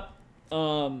touch up.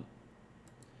 The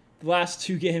last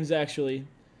 2 games actually,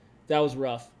 that was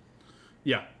rough.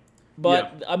 Yeah.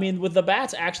 But I mean, with the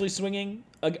bats actually swinging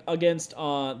against the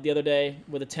other day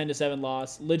with a 10-7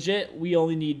 loss, legit, we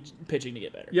only need pitching to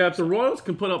get better. Yeah, if the Royals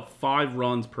can put up 5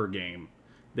 runs per game,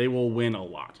 they will win a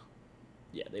lot.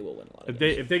 Yeah, they will win a lot of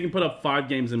games. If they can put up 5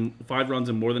 runs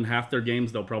in more than half their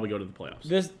games, they'll probably go to the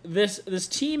playoffs. This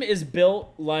team is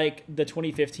built like the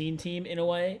 2015 team in a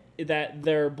way that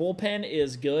their bullpen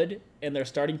is good and their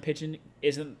starting pitching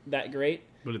isn't that great.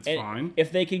 But it's And fine.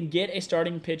 if they can get a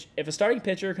starting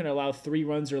pitcher can allow 3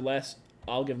 runs or less,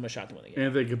 I'll give them a shot to win the game. And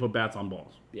if they can put bats on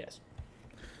balls. Yes.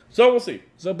 So we'll see.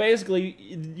 So basically,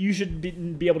 you should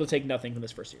be able to take nothing from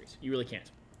this first series. You really can't.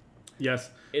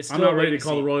 Yes. It's I'm still not ready wait to and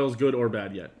call see. the Royals good or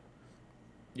bad yet.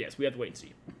 Yes, we have to wait and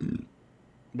see.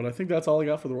 But I think that's all I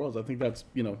got for the Royals. I think that's,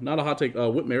 not a hot take.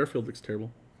 Whit Merrifield looks terrible.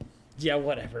 Yeah,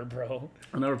 whatever, bro.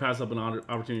 I'll never pass up an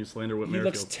opportunity to slander Whit He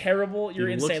Merrifield. looks terrible. You're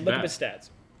He insane. looks Look bad. at his stats.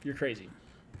 You're crazy.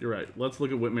 You're right. Let's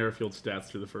look at Whit Merrifield's stats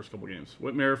through the first couple games.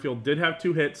 Whit Merrifield did have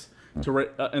 2 hits in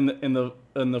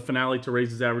the finale to raise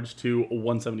his average to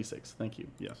 176. Thank you.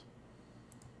 Yes.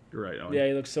 You're right, Owen. Yeah,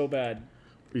 he looks so bad.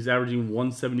 He's averaging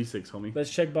 176, homie. Let's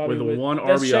check Bobby With a Witt. 1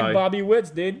 Let's check RBI. Bobby Witts,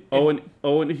 dude.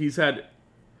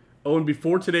 Owen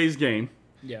before today's game,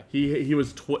 Yeah. he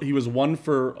was 1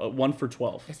 for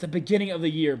 12. It's the beginning of the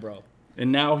year, bro.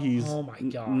 And now he's Oh my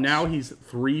gosh. Now he's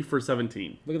 3 for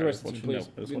 17. Look at the rest of the team,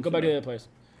 please. Go back to the other players.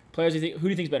 Players, who do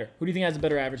you think's better? Who do you think has a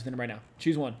better average than him right now?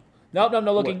 Choose one. No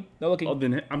looking. What? No looking. Oh,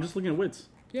 then I'm just looking at Wits.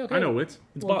 Yeah, okay. I know Wits.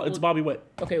 It's Well, it's Bobby Witt.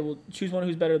 Okay, well, choose one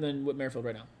who's better than Whit Merrifield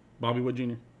right now. Bobby Witt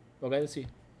Jr. Okay, let's see.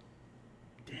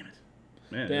 Damn it.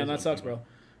 Man, Damn, that sucks, bro.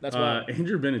 That's wild.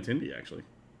 Andrew Benintendi, actually.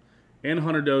 And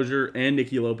Hunter Dozier, and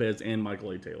Nicky Lopez, and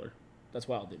Michael A. Taylor. That's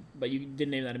wild, dude. But you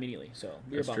didn't name that immediately, so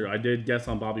you're That's a bum. true. I did guess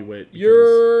on Bobby Witt. because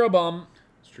You're a bum.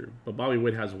 It's true. But Bobby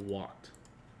Witt has walked.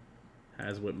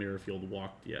 Has Whit Merrifield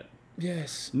walked yet?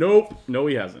 Yes. Nope. No,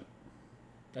 he hasn't.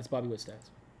 That's Bobby Witt stats.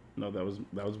 No, that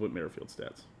was Whit Merrifield's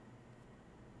stats.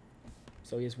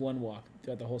 So he has 1 walk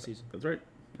throughout the whole season. That's right.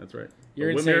 That's right. You're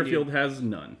But Whit insane, Merrifield dude. has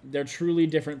none. They're truly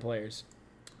different players.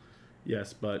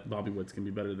 Yes, but Bobby Witt's can be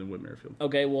better than Whit Merrifield.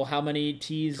 Okay, well, how many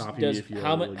T's Copy me does if you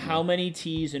how are really how good. many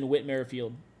T's in Whit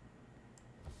Merrifield?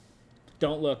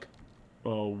 Don't look.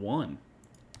 1.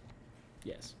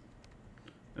 Yes.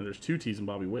 And there's 2 T's in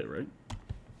Bobby Witt, right?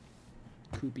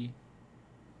 Koopy.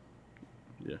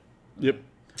 Yeah. Yep.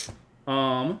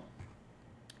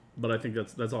 But I think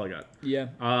that's all I got. Yeah.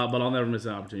 But I'll never miss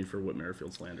an opportunity for Whit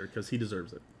Merrifield slander because he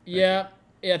deserves it. Yeah.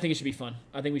 Yeah, I think it should be fun.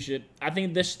 I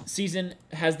think this season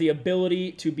has the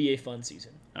ability to be a fun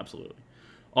season. Absolutely.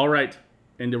 All right.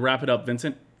 And to wrap it up,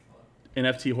 Vincent,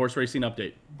 NFT horse racing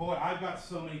update. Boy, I've got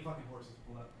so many fucking horses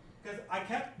pulled up. Because I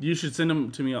kept... You should send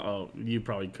them to me. Oh, you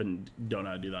probably don't know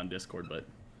how to do that on Discord, but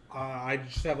I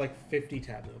just have like 50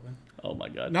 tabs open. oh my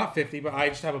god. Not 50, but I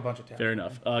just have a bunch of tabs. Fair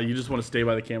enough. You just want to stay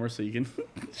by the camera so you can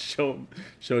show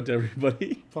it to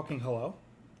everybody. Fucking hello.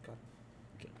 God.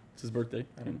 It's his birthday.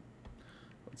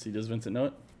 Let's see. Does Vincent know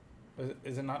it?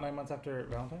 Is it not 9 months after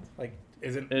Valentine's? Like,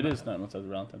 is it? It is 9 months after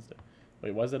Valentine's Day.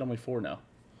 Wait, why is that only 4 now?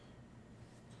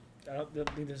 I don't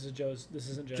think this is Joe's. This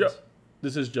isn't Joe's. Joe.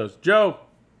 This is Joe's. Joe.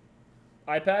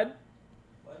 iPad?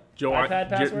 Joe. iPad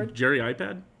password? Jerry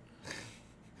iPad.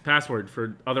 Password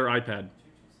for other iPad.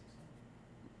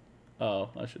 Oh,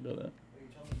 I should know that.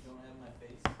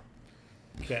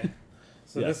 Okay.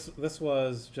 So Yeah. this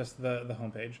was just the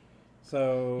homepage.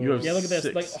 So You have Yeah, look at this.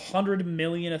 6. Like 100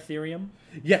 million Ethereum.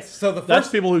 yes. So the That's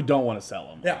first people who don't want to sell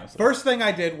them. yeah honestly. first thing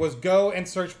I did was go and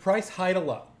search price high to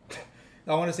low.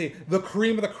 I want to see the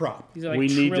cream of the crop. These are like We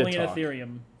need to trillion talk.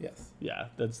 Ethereum. Yes. Yeah,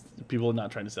 that's people are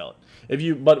not trying to sell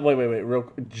it. But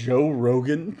wait, Joe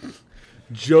Rogan,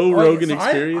 Rogan so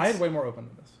experience. I had way more open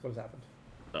than this. What has happened?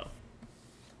 Oh,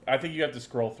 I think you have to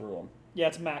scroll through them. Yeah,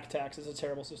 it's Mac tax. It's a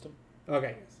terrible system.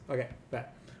 Okay. Okay.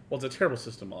 That. Well, it's a terrible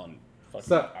system on. Fucking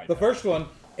So iPad. the first one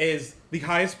is the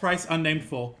highest price unnamed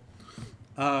full,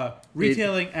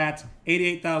 retailing at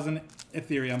 88,000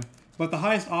 Ethereum, but the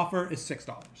highest offer is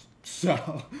 $6.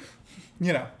 So,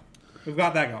 we've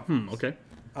got that going. Okay.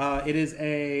 It is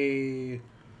a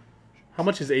How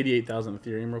much is 88,000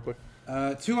 Ethereum, real quick?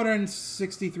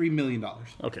 $263 million.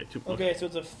 Okay. Okay, so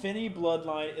it's a Finny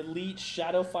Bloodline Elite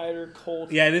Shadow Fighter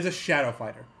Colt. Yeah, it is a shadow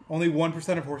fighter. Only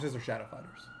 1% of horses are shadow fighters.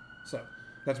 So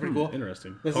that's pretty cool.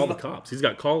 Interesting. This Call is the the- cops. He's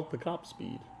got call the cops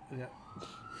speed. Yeah.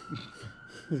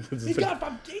 He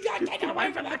got taken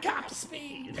away from the cops.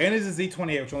 Speed. And is a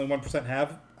Z28, which only 1%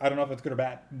 have. I don't know if it's good or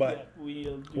bad, but Yeah, we,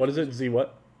 What is it? Z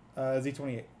what?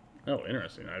 Z28. Oh,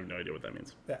 interesting. I have no idea what that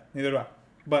means. Yeah, neither do I.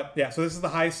 But yeah, so this is the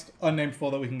highest unnamed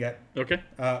full that we can get Okay.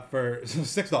 for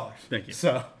 $6. Thank you.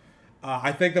 So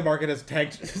I think the market has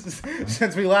tanked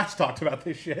since we last talked about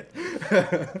this shit.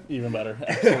 Even better.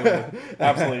 Absolutely.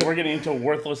 Absolutely. We're getting into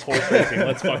worthless horse racing.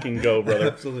 Let's fucking go, brother.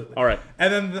 Absolutely. All right.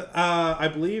 And then I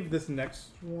believe this next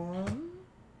one.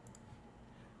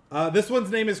 This one's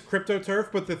name is Crypto Turf,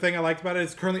 but the thing I liked about it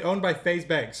is currently owned by FaZe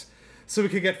Banks. So we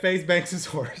could get FaZe Banks'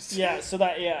 horse. Yeah, so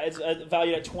that it's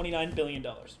valued at $29 billion.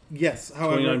 Yes,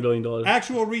 however, $29 billion.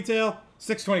 actual retail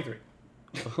 $623.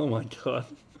 Oh my god.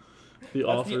 The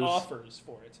That's offers. the offers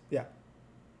for it. Yeah.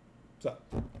 So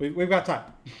we've got time.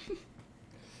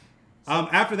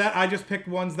 After that, I just picked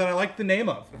ones that I like the name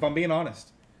of, if I'm being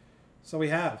honest. So we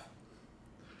have.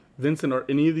 Vincent, are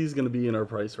any of these going to be in our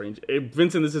price range?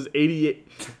 Vincent, this is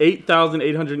 8,888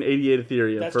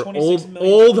 Ethereum That's for 26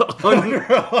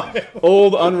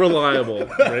 old unreliable,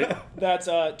 right? That's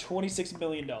 $26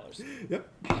 million. Yep.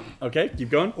 Okay, keep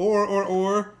going. Or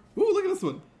ooh, look at this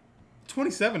one.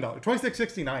 $27,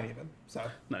 $26.69 even. So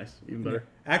Nice, even better.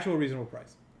 actual reasonable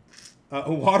price.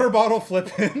 A water bottle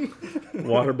flipping.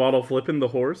 Water bottle flipping the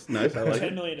horse. Nice, I like $10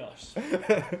 it. million.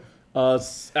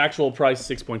 Actual price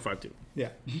 6.52. Yeah.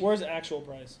 Where's the actual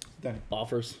price? Done.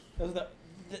 Offers.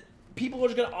 People are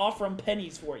just gonna offer him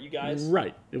pennies for it, you guys.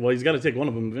 Right. Well, he's got to take one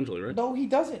of them eventually, right? No, he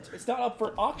doesn't. It's not up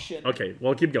for auction. Okay,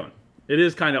 well, keep going. It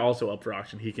is kind of also up for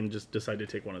auction. He can just decide to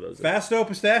take one of those. Fasto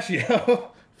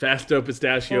Pistachio. Fasto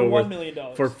Pistachio For $1 million.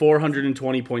 for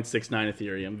 420.69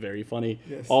 Ethereum. Very funny.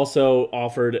 Yes. Also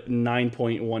offered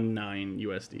 9.19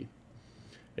 USD.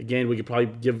 Again, we could probably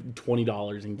give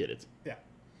 $20 and get it. Yeah.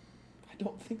 I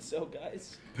don't think so,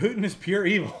 guys. Putin is pure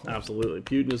evil. Absolutely.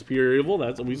 Putin is pure evil.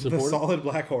 That's what we The support. solid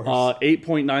black horse.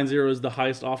 8.90 is the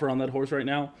highest offer on that horse right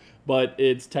now, but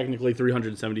it's technically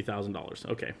 $370,000.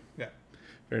 Okay. Yeah.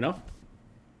 Fair enough.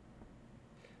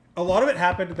 A lot of it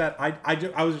happened that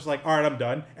I was just like, all right, I'm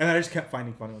done. And then I just kept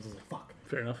finding funny ones. I was like, fuck.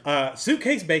 Fair enough.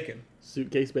 Suitcase bacon.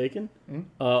 Suitcase bacon.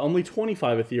 Only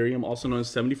 25 Ethereum, also known as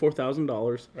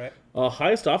 $74,000. Right.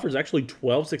 Highest offer is actually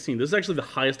 12.16. This is actually the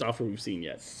highest offer we've seen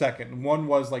yet. Second. One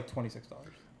was like $26.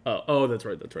 Oh, that's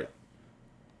right. That's right.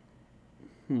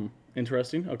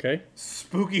 Interesting. Okay.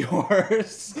 Spooky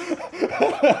horse.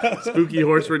 Spooky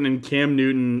horse written in Cam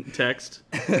Newton text.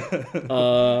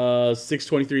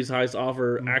 623 is highest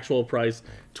offer. Actual price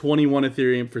 21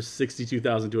 Ethereum for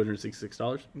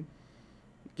 $62,266.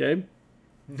 Okay.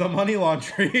 The money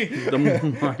laundry. The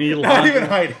money Not even line.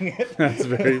 hiding it. That's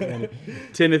very funny.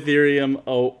 10 Ethereum.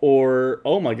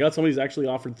 Oh my God. Somebody's actually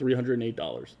offered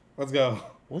 $308. Let's go.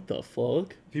 What the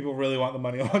fuck? People really want the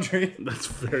money laundry. That's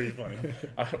very funny.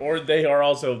 Or they are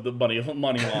also the money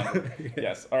launderer.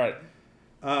 Yes. All right.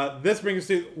 This brings us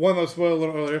to one that was spoiled a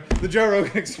little earlier. The Joe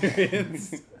Rogan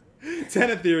Experience. 10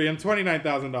 Ethereum,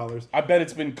 $29,000. I bet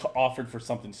it's been offered for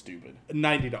something stupid.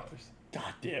 $90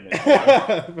 God damn it.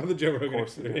 for the Joe Rogan Of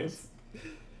course it Experience.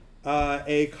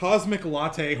 A cosmic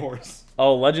latte horse.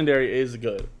 Oh, Legendary is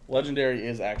good. Legendary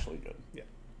is actually good. Yeah.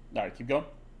 All right, keep going.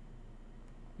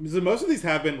 So most of these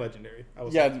have been legendary. I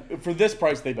will say. Yeah, for this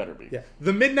price, they better be. Yeah.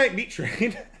 The Midnight Meat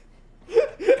Train.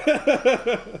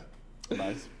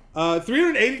 Nice.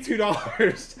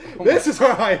 $382. This is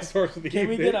our highest horse of the Can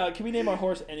we evening. get? Can we name our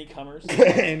horse Any Comers?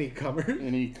 Any comer.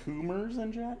 Any Coomers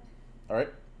in chat? All right.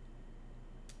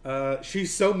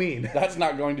 She's so mean. That's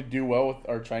not going to do well with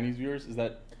our Chinese viewers. Is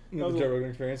that? The Joe Rogan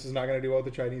Experience is not going to do well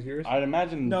with the Chinese viewers. I'd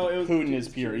imagine No, it was- Putin it's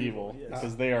is pure pure evil evil, yes.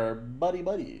 because they are buddy.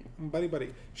 Buddy.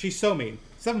 She's so mean.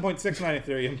 7.69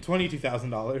 Ethereum,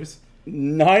 $22,000.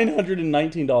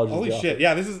 $919. Holy is the shit. offer.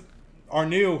 Yeah, this is our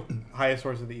new highest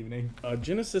horse of the evening.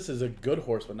 Genesis is a good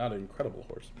horse, but not an incredible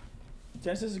horse.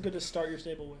 Genesis is good to start your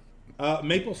stable with.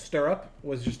 Maple Stirrup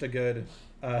was just a good,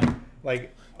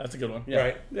 That's a good one. Yeah.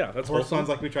 Right. Yeah, that's horse wholesome. sounds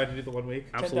like we tried to do the 1 week.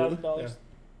 Absolutely. $10,000.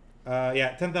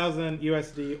 Yeah, 10,000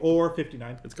 USD or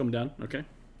 59. It's coming down. Okay.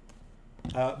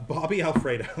 Bobby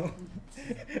Alfredo.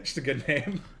 Just a good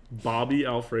name. Bobby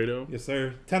Alfredo. Yes,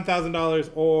 sir. $10,000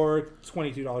 or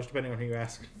 $22, depending on who you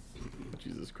ask.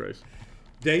 Jesus Christ.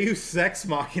 Deus Ex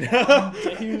Machina.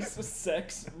 Deus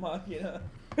Sex Machina.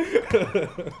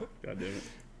 God damn it.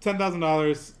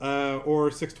 $10,000 or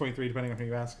 $623, depending on who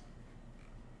you ask.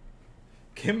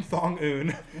 Kim Thong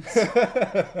Un.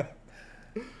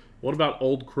 What about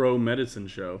Old Crow Medicine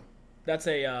Show? That's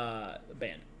a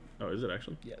band. Oh, is it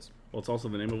actually? Yes. Well, it's also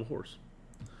the name of a horse.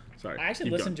 Sorry. I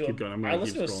actually keep listened going, to keep going. I'm I gonna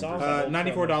listened keep to a scrolling song.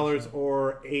 through. $94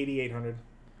 or $8,800.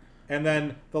 And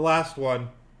then the last one,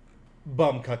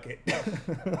 Bum Cuck It.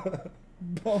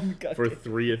 Bum cuck For it.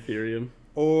 3 Ethereum.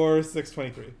 Or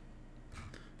 623.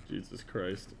 Jesus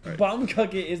Christ. All right. Bum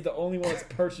cuck it is the only one that's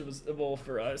purchasable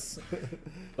for us.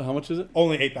 How much is it?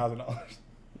 Only $8,000.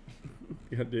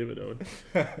 Yeah, David Owen.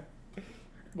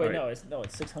 Wait, Alright. it's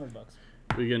 $600.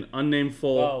 We get an unnamed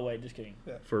full Oh wait, just kidding.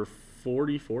 for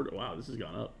 44. Wow, this has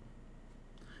gone up.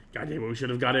 God damn it, we should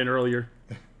have got in earlier.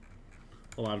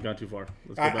 Hold on, I've gone too far.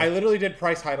 Let's go I back. literally did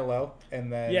price high to low,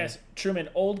 and then Yes, Truman,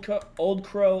 Old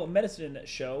Crow Medicine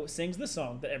Show sings the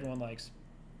song that everyone likes.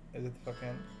 Is it the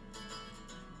fucking?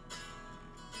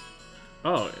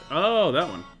 Oh, that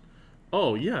one.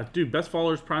 Oh yeah, dude, best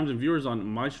followers, primes, and viewers on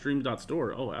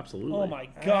mystream.store. Oh, absolutely. Oh my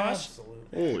gosh. Absolutely.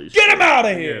 Holy Get shit. him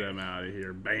outta here! Get him out of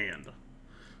here. Banned.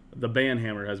 The ban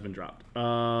hammer has been dropped.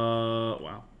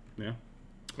 Wow. Yeah.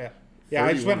 Yeah,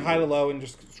 I just went 31. high to low and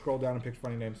just scrolled down and picked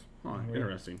funny names. Oh,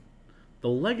 interesting. The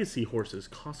legacy horses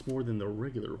cost more than the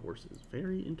regular horses.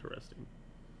 Very interesting.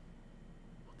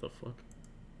 What the fuck?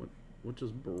 What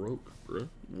just broke, bro?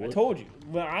 I told you.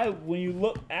 When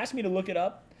you asked me to look it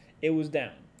up, it was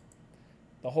down.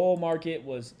 The whole market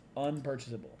was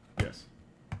unpurchasable. Yes.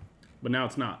 But now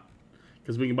it's not.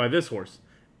 Because we can buy this horse.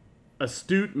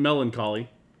 Astute Melancholy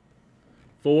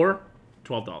for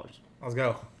 $12. Let's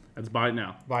go. Let's buy it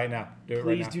now. Buy it now. Do it right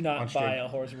Please now. do on not stream. buy a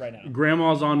horse right now.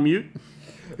 Grandma's on mute.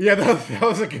 Yeah, that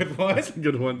was a good one. That's a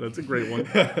good one. That's a great one.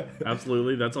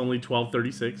 Absolutely. That's only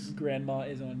 $12.36. Grandma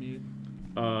is on mute.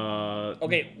 Uh,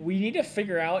 Okay, we need to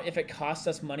figure out if it costs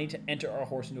us money to enter our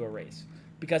horse into a race.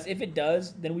 Because if it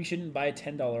does, then we shouldn't buy a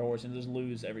 $10 horse and just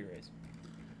lose every race.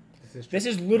 This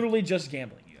is literally just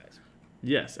gambling, you guys.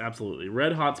 yes, absolutely.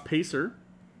 Red Hot's Pacer,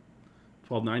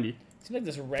 $12.90. Seems like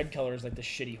this red color is like the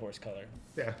shitty horse color.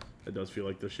 Yeah. It does feel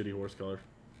like the shitty horse color.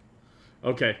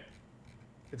 Okay.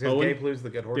 It's because Owen? Gabe Blue's the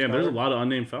good horse. Damn, there's a color. lot of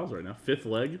unnamed fouls right now. Fifth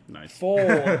leg. Nice. Full,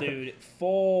 dude.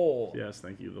 Full. Yes,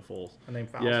 thank you. The fulls. Unnamed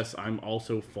fouls. Yes, I'm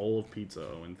also full of pizza,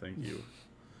 Owen. Thank you.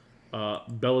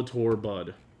 Bellator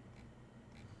Bud.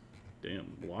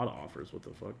 Damn, a lot of offers. What the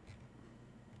fuck?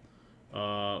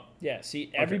 Yeah,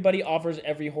 see, everybody offers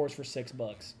every horse for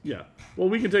 $6. Yeah. Well,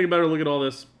 we can take a better look at all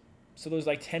this. So there's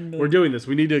like 10 million. We're doing this.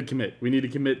 We need to commit. We need to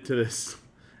commit to this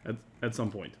at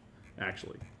some point,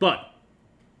 actually. But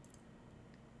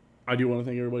I do want to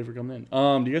thank everybody for coming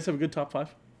in. Do you guys have a good top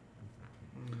 5?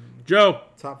 Joe.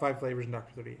 Top 5 flavors in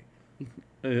Dr.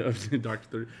 38. Dr.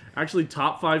 30. Actually,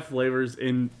 top 5 flavors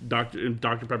in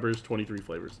Dr. Pepper's 23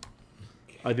 flavors.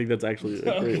 I think that's actually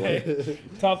a great one. Okay.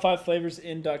 Top 5 flavors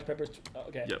in Dr. Pepper's.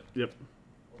 Okay. Yep.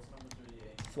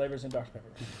 Flavors in Dr. Pepper.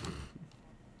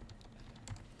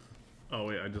 Oh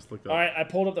wait, I just looked up. All right, I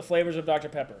pulled up the flavors of Dr.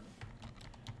 Pepper.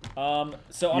 So I'm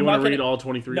You not want to read gonna, all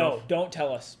 23 No, off? don't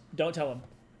tell us. Don't tell him.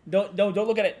 Don't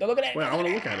look at it. Don't look at it. Wait, I want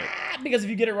to look at it. Because if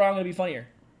you get it wrong, it'll be funnier.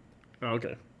 Oh,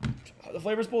 okay. The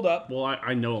flavors pulled up. Well,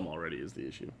 I know them already is the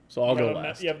issue. So I'll go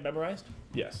last. You have it memorized?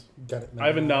 Yes. Got it. I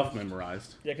have enough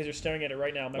memorized. Yeah, because you're staring at it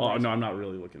right now. Well, Memorized. no, I'm not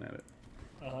really looking at it.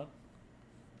 Uh-huh.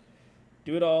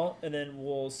 Do it all, and then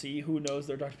we'll see who knows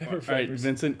their Dr. Pepper All right, flavors.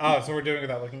 Vincent. Oh, so we're doing it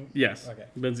without looking? Yes. Okay.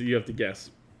 Vincent, you have to guess.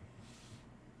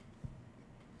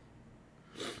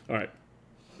 All right.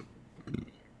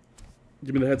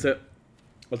 Give me the headset.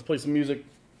 Let's play some music.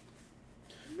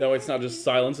 That way it's not just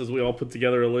silence as we all put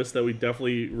together a list that we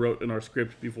definitely wrote in our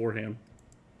script beforehand.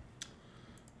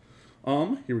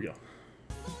 Here we go.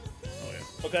 Oh,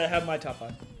 yeah. Okay, I have my top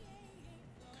 5.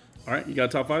 All right, you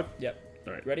got top 5? Yep.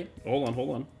 All right. Ready? Hold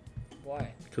on.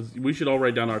 Why? Because we should all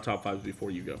write down our top 5s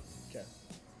before you go. Okay.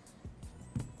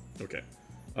 Okay.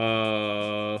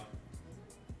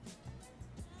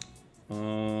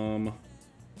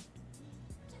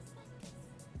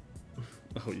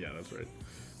 Oh yeah, that's right.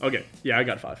 Okay, yeah, I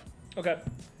got 5. Okay.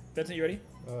 Vincent, you ready?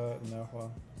 No,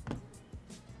 hold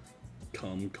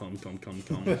Come.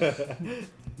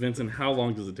 Vincent, how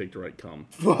long does it take to write come?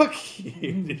 on. Fuck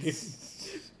you. Sawyer?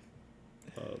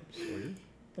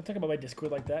 Don't talk about my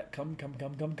Discord like that. Come.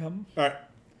 Alright.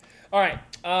 All right.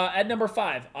 At number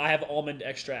 5, I have almond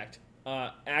extract.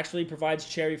 Actually provides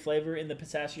cherry flavor in the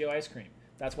pistachio ice cream.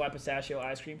 That's why pistachio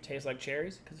ice cream tastes like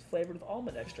cherries, because it's flavored with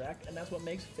almond extract, and that's what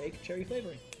makes fake cherry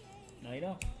flavoring. Now you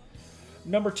know.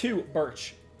 Number 2,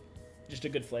 birch. Just a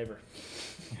good flavor.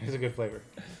 It's a good flavor.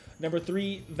 Number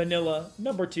 3, vanilla.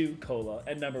 Number 2, cola.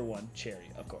 And number 1, cherry,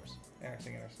 of course.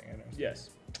 Interesting. Yes.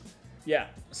 Yeah.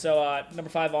 So number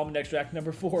 5, almond extract.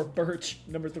 Number 4, birch.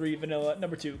 Number 3, vanilla.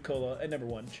 Number 2, cola. And number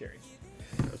 1, cherry.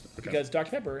 Okay. Because Dr.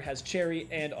 Pepper has cherry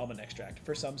and almond extract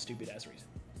for some stupid ass reason.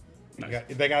 Nice.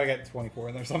 They gotta get 24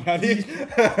 in there somehow. dude.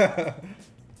 Who's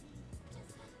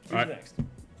Alright. next?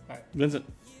 Vincent.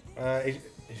 Is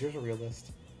yours a real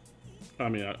list? I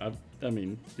mean, I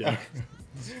mean, yeah.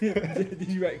 Did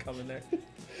you write cum in there?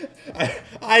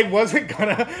 I wasn't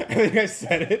gonna, and then you guys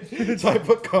said it, so I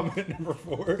put cum at number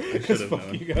 4. I should Because have fuck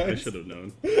known. you guys. I should have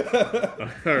known.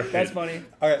 All right. That's funny.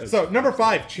 All right, so number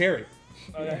 5, cherry.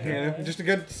 Okay. Just a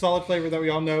good solid flavor that we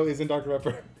all know is in Dr.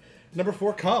 Pepper. Number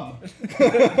 4, cum. It's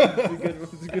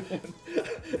a good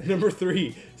one. Number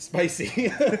 3, spicy.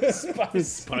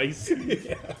 Spicy.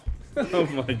 Yeah. Oh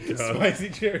my god. Spicy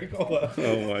cherry cola.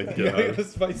 Oh my Gotta get god. the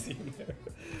spicy in there.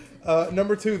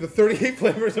 Number 2, the 38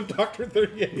 flavors of Dr.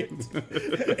 38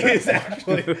 is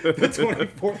actually the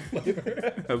 24th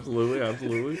flavor. Absolutely,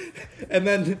 absolutely. And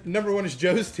then number 1 is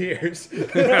Joe's Tears.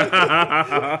 Because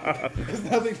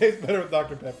nothing tastes better with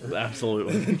Dr. Pepper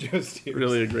Absolutely. than Joe's Tears.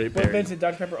 Really a great But pairing. Vincent,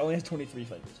 Dr. Pepper only has 23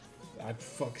 flavors.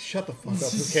 Shut the fuck up.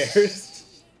 Who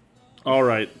cares? All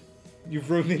right.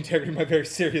 You've ruined the integrity of my very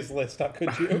serious list. How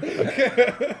could you?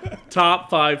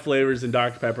 Top 5 flavors in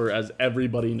Dr. Pepper, as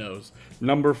everybody knows.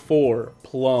 Number 4,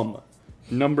 plum.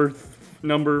 Number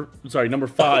 5,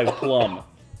 plum.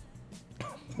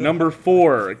 Number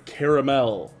 4,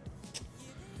 caramel.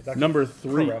 Number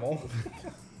 3, Caramel.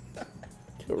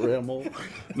 caramel.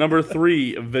 Number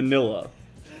 3, vanilla.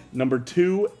 Number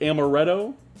 2,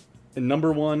 amaretto. And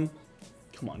number 1,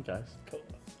 come on, guys.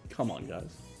 Come on,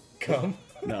 guys. Cum.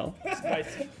 No.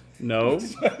 Spicy. No.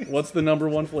 What's the number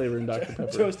 1 flavor in Dr.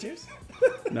 Pepper? Joe's Tears?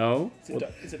 No.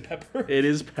 Is it pepper? It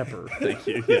is pepper. Thank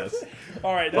you. Yes.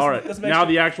 All right. All right. Let's make Now sure.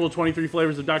 the actual 23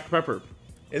 flavors of Dr. Pepper.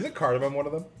 Is it cardamom one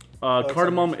of them?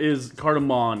 Cardamom is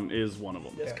one of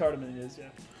them. Yes, cardamom it is, yeah.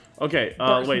 Okay.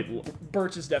 Birch- Wait.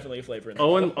 Birch is definitely a flavor in there.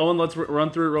 Owen. Let's run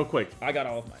through it real quick. I got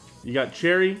all of mine. You got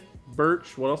cherry,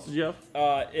 birch. What else did you have?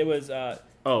 It was,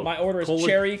 Oh, my order is cola-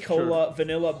 cherry, cola, sure.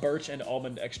 vanilla, birch, and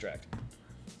almond extract.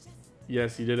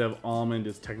 Yes, you did have almond.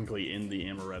 Is technically in the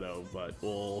amaretto, but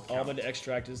we'll count. Almond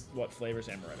extract is what flavors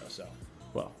amaretto, so.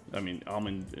 Well, I mean,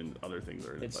 almond and other things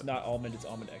are in it. It's but not almond, it's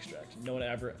almond extract. No one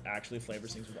ever actually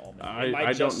flavors things with almond. I, It might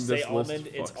I don't. just say This list almond,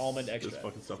 it's fucks almond this extract.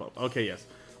 fucking stuff up. Okay, yes.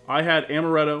 I had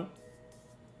amaretto.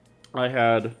 I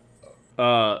had.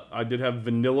 I did have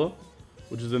vanilla,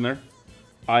 which is in there.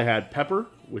 I had pepper,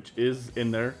 which is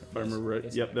in there. If I remember right.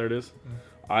 Yes, Yep, sir. there it is.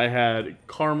 I had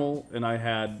caramel, and I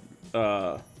had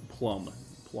plum.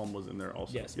 Plum was in there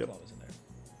also. Yes, Yep. plum is in there.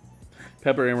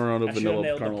 Pepper, amaretto, I should have vanilla,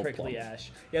 nailed the caramel, prickly plum.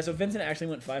 ash. Yeah, so Vincent actually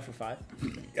went 5 for 5.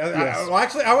 Well,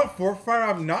 actually, I went 4 for 5.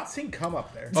 I'm not seeing cum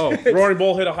up there. Oh, Roaring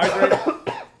Bull hit a hydrate.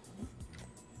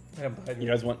 I'm You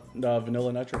guys want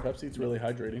vanilla nitro Pepsi? It's really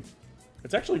hydrating.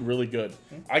 It's actually really good.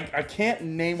 I can't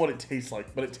name what it tastes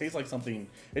like, but it tastes like something.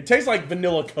 It tastes like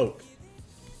vanilla Coke.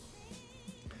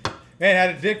 Man,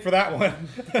 I had to dig for that one.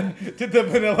 Did the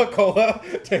vanilla cola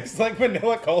taste like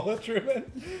vanilla cola, Truman?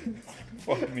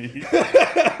 Fuck me.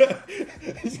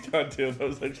 God damn, that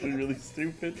was actually really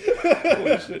stupid.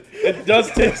 Holy shit. It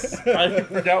does taste. I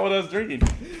forgot what I was drinking.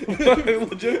 I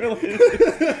legitimately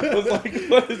was like,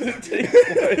 what does it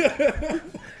taste like?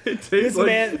 It tastes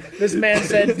This man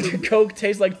said Coke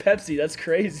tastes like Pepsi. That's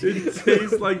crazy. It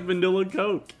tastes like vanilla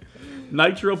Coke.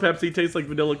 Nitro Pepsi tastes like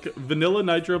vanilla. Vanilla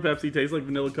Nitro Pepsi tastes like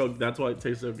vanilla Coke. That's why it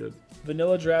tastes so good.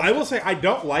 Vanilla draft. I will say I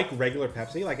don't like regular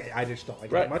Pepsi. Like I just don't like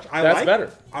it Right. that much. I That's like,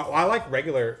 better. I like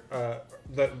regular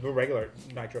the regular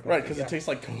nitro Pepsi. Right, because yeah. it tastes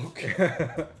like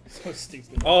Coke. So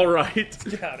stupid. All right.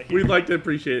 Get outta here. We'd like to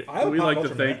appreciate. I have We'd pop like to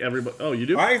culture, thank man. everybody. Oh, you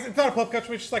do? It's not a pop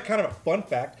culture. It's just like kind of a fun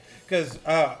fact because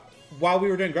while we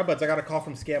were doing Grub Buds, I got a call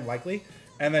from Scam Likely,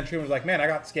 and then Truman was like, "Man, I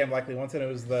got Scam Likely once, and it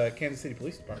was the Kansas City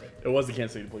Police Department." It was the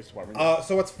Kansas City Police Department.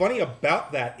 So what's funny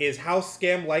about that is how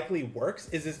Scam Likely works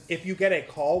is if you get a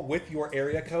call with your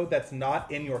area code that's not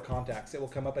in your contacts, it will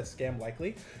come up as Scam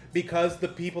Likely because the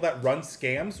people that run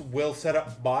scams will set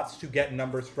up bots to get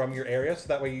numbers from your area, so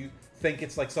that way you think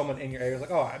it's like someone in your area is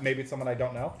like, oh, maybe it's someone I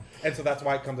don't know, and so that's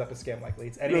why it comes up as Scam Likely.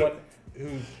 It's anyone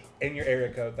who's in your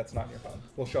area code that's not in your phone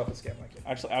will show up as Scam Likely.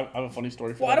 Actually, I have a funny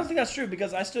story for Well, I that. don't think that's true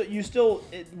because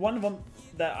one of them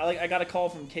that I got a call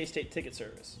from K-State Ticket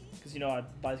Service because I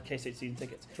buy K-State season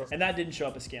tickets, Sure. and that didn't show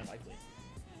up as Scam Likely.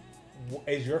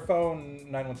 Is your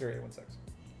phone 913 or 816?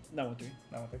 913.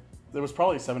 913. There was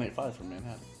probably 785 from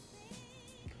Manhattan.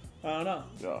 I don't know.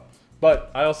 Yeah.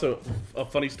 But I also, a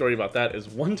funny story about that is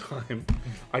one time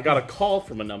I got a call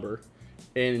from a number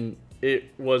and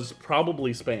it was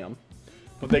probably spam.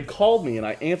 But they called me and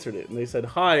I answered it and they said,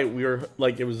 "Hi, we were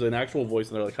like," it was an actual voice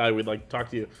and they're like, "Hi, we'd like to talk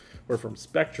to you. We're from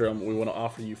Spectrum. We want to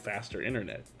offer you faster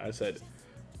internet." I said,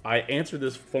 I answered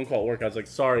this phone call at work. I was like,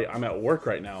 "Sorry, I'm at work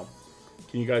right now.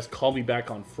 Can you guys call me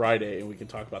back on Friday and we can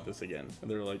talk about this again?"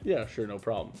 And they were like, "Yeah, sure, no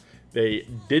problem." They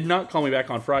did not call me back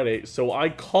on Friday, so I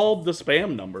called the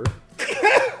spam number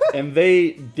and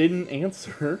they didn't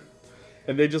answer.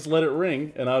 and they just let it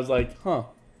ring, and I was like, huh,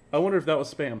 I wonder if that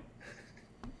was spam.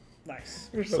 Nice.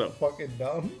 You're so So- fucking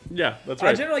dumb. Yeah, that's I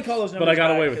right. generally call those numbers But I got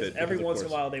back away with 'cause it every because, of once in a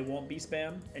course. while they won't be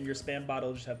spam, and your spam bot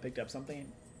will just have picked up something.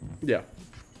 Yeah,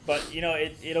 But,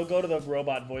 it'll go to the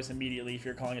robot voice immediately if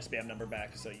you're calling a spam number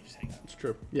back, so you just hang up. it's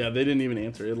true. Yeah, they didn't even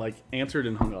answer. It like answered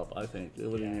and hung up. I think it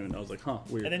wouldn't even. I was like, huh,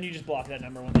 weird. And then you just block that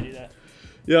number when they do that.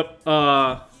 Yep.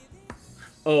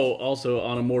 Also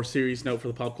on a more serious note for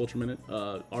the pop culture minute,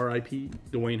 R.I.P.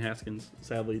 Dwayne Haskins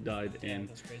sadly died in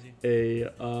That's crazy.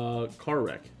 a car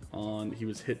wreck. He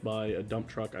was hit by a dump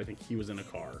truck. I think he was in a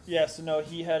car. Yeah, so no,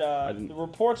 he had, didn't- the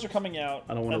reports are coming out.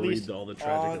 I don't want at to least read all the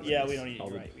tragic. yeah, events, we don't need, all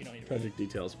you're the right, we don't need to read tragic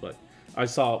details, but I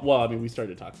saw. Well, I mean, we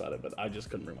started to talk about it, but I just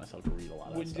couldn't bring myself to read a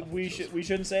lot of that stuff. We It's just- we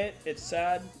shouldn't say it. It's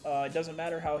sad. It doesn't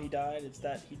matter how he died. It's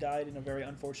that he died in a very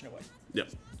unfortunate way. Yep.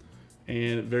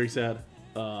 And very sad.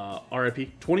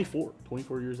 R.I.P. 24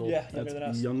 years old. Yeah, younger That's than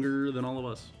us. younger than all of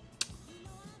us.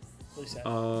 Really sad.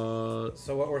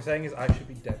 So what we're saying is I should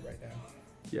be dead right now.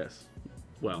 Yes.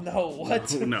 Well. no, what?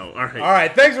 No. All right. All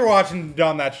right, thanks for watching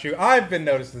On That Shoe. I've been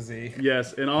Notice the Z.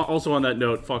 Yes, and also on that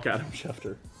note, fuck Adam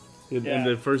Schefter. In Yeah.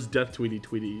 the first death tweety,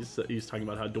 he's talking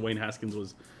about how Dwayne Haskins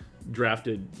was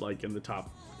drafted like in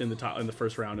the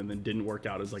first round and then didn't work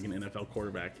out as like an NFL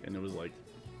quarterback, and it was like,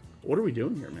 what are we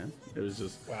doing here, man? It was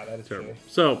just Wow, that is terrible. shitty.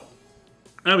 So,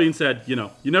 that being said, you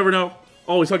never know.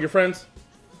 Always hug your friends.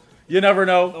 You never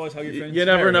know. Always hug your friends. You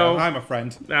never There we go. know. I'm a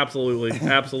friend. Absolutely,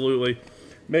 absolutely.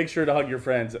 Make sure to hug your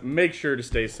friends. Make sure to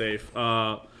stay safe.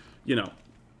 You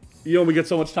only get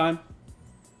so much time.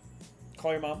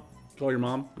 Call your mom. Call your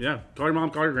mom. Yeah, call your mom.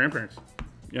 Call your grandparents.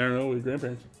 You never know, with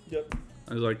grandparents. Yep.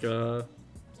 I was like, I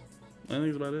think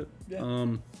that's about it. Yeah.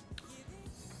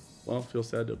 Well, feel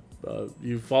sad to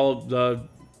you followed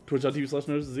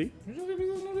twitch.tv/NoticeZ.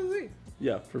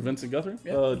 Yeah, for Vincent Guthrie.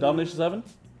 Yeah. Domination 7.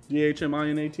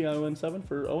 DHMINATION 7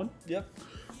 for Owen. Yep.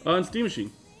 And Steam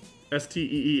Machine.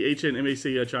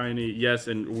 STEEHNMACHINE. Yes,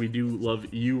 and we do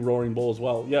love you, Roaring Bull, as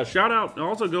well. Yeah, shout out. And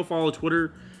also go follow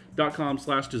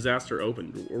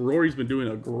twitter.com/disasteropen. Rory's been doing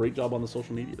a great job on the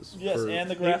social medias. Yes, and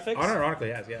the graphics. Unironically,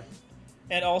 yes, yeah.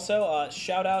 And also,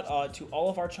 shout out to all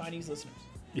of our Chinese listeners.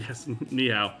 Yes, ni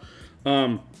hao.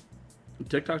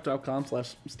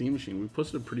 TikTok.com/Steam Machine. We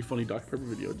posted a pretty funny Dr. Pepper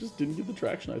video. It just didn't get the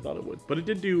traction I thought it would, but it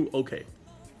did do okay.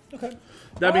 Okay.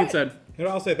 That being Alright. said,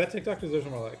 I'll say that TikTok deserves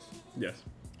more likes. yes,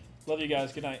 Love you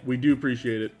guys. Good night. we do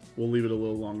appreciate it. We'll leave it a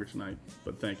little longer tonight,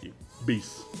 but thank you.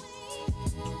 Peace.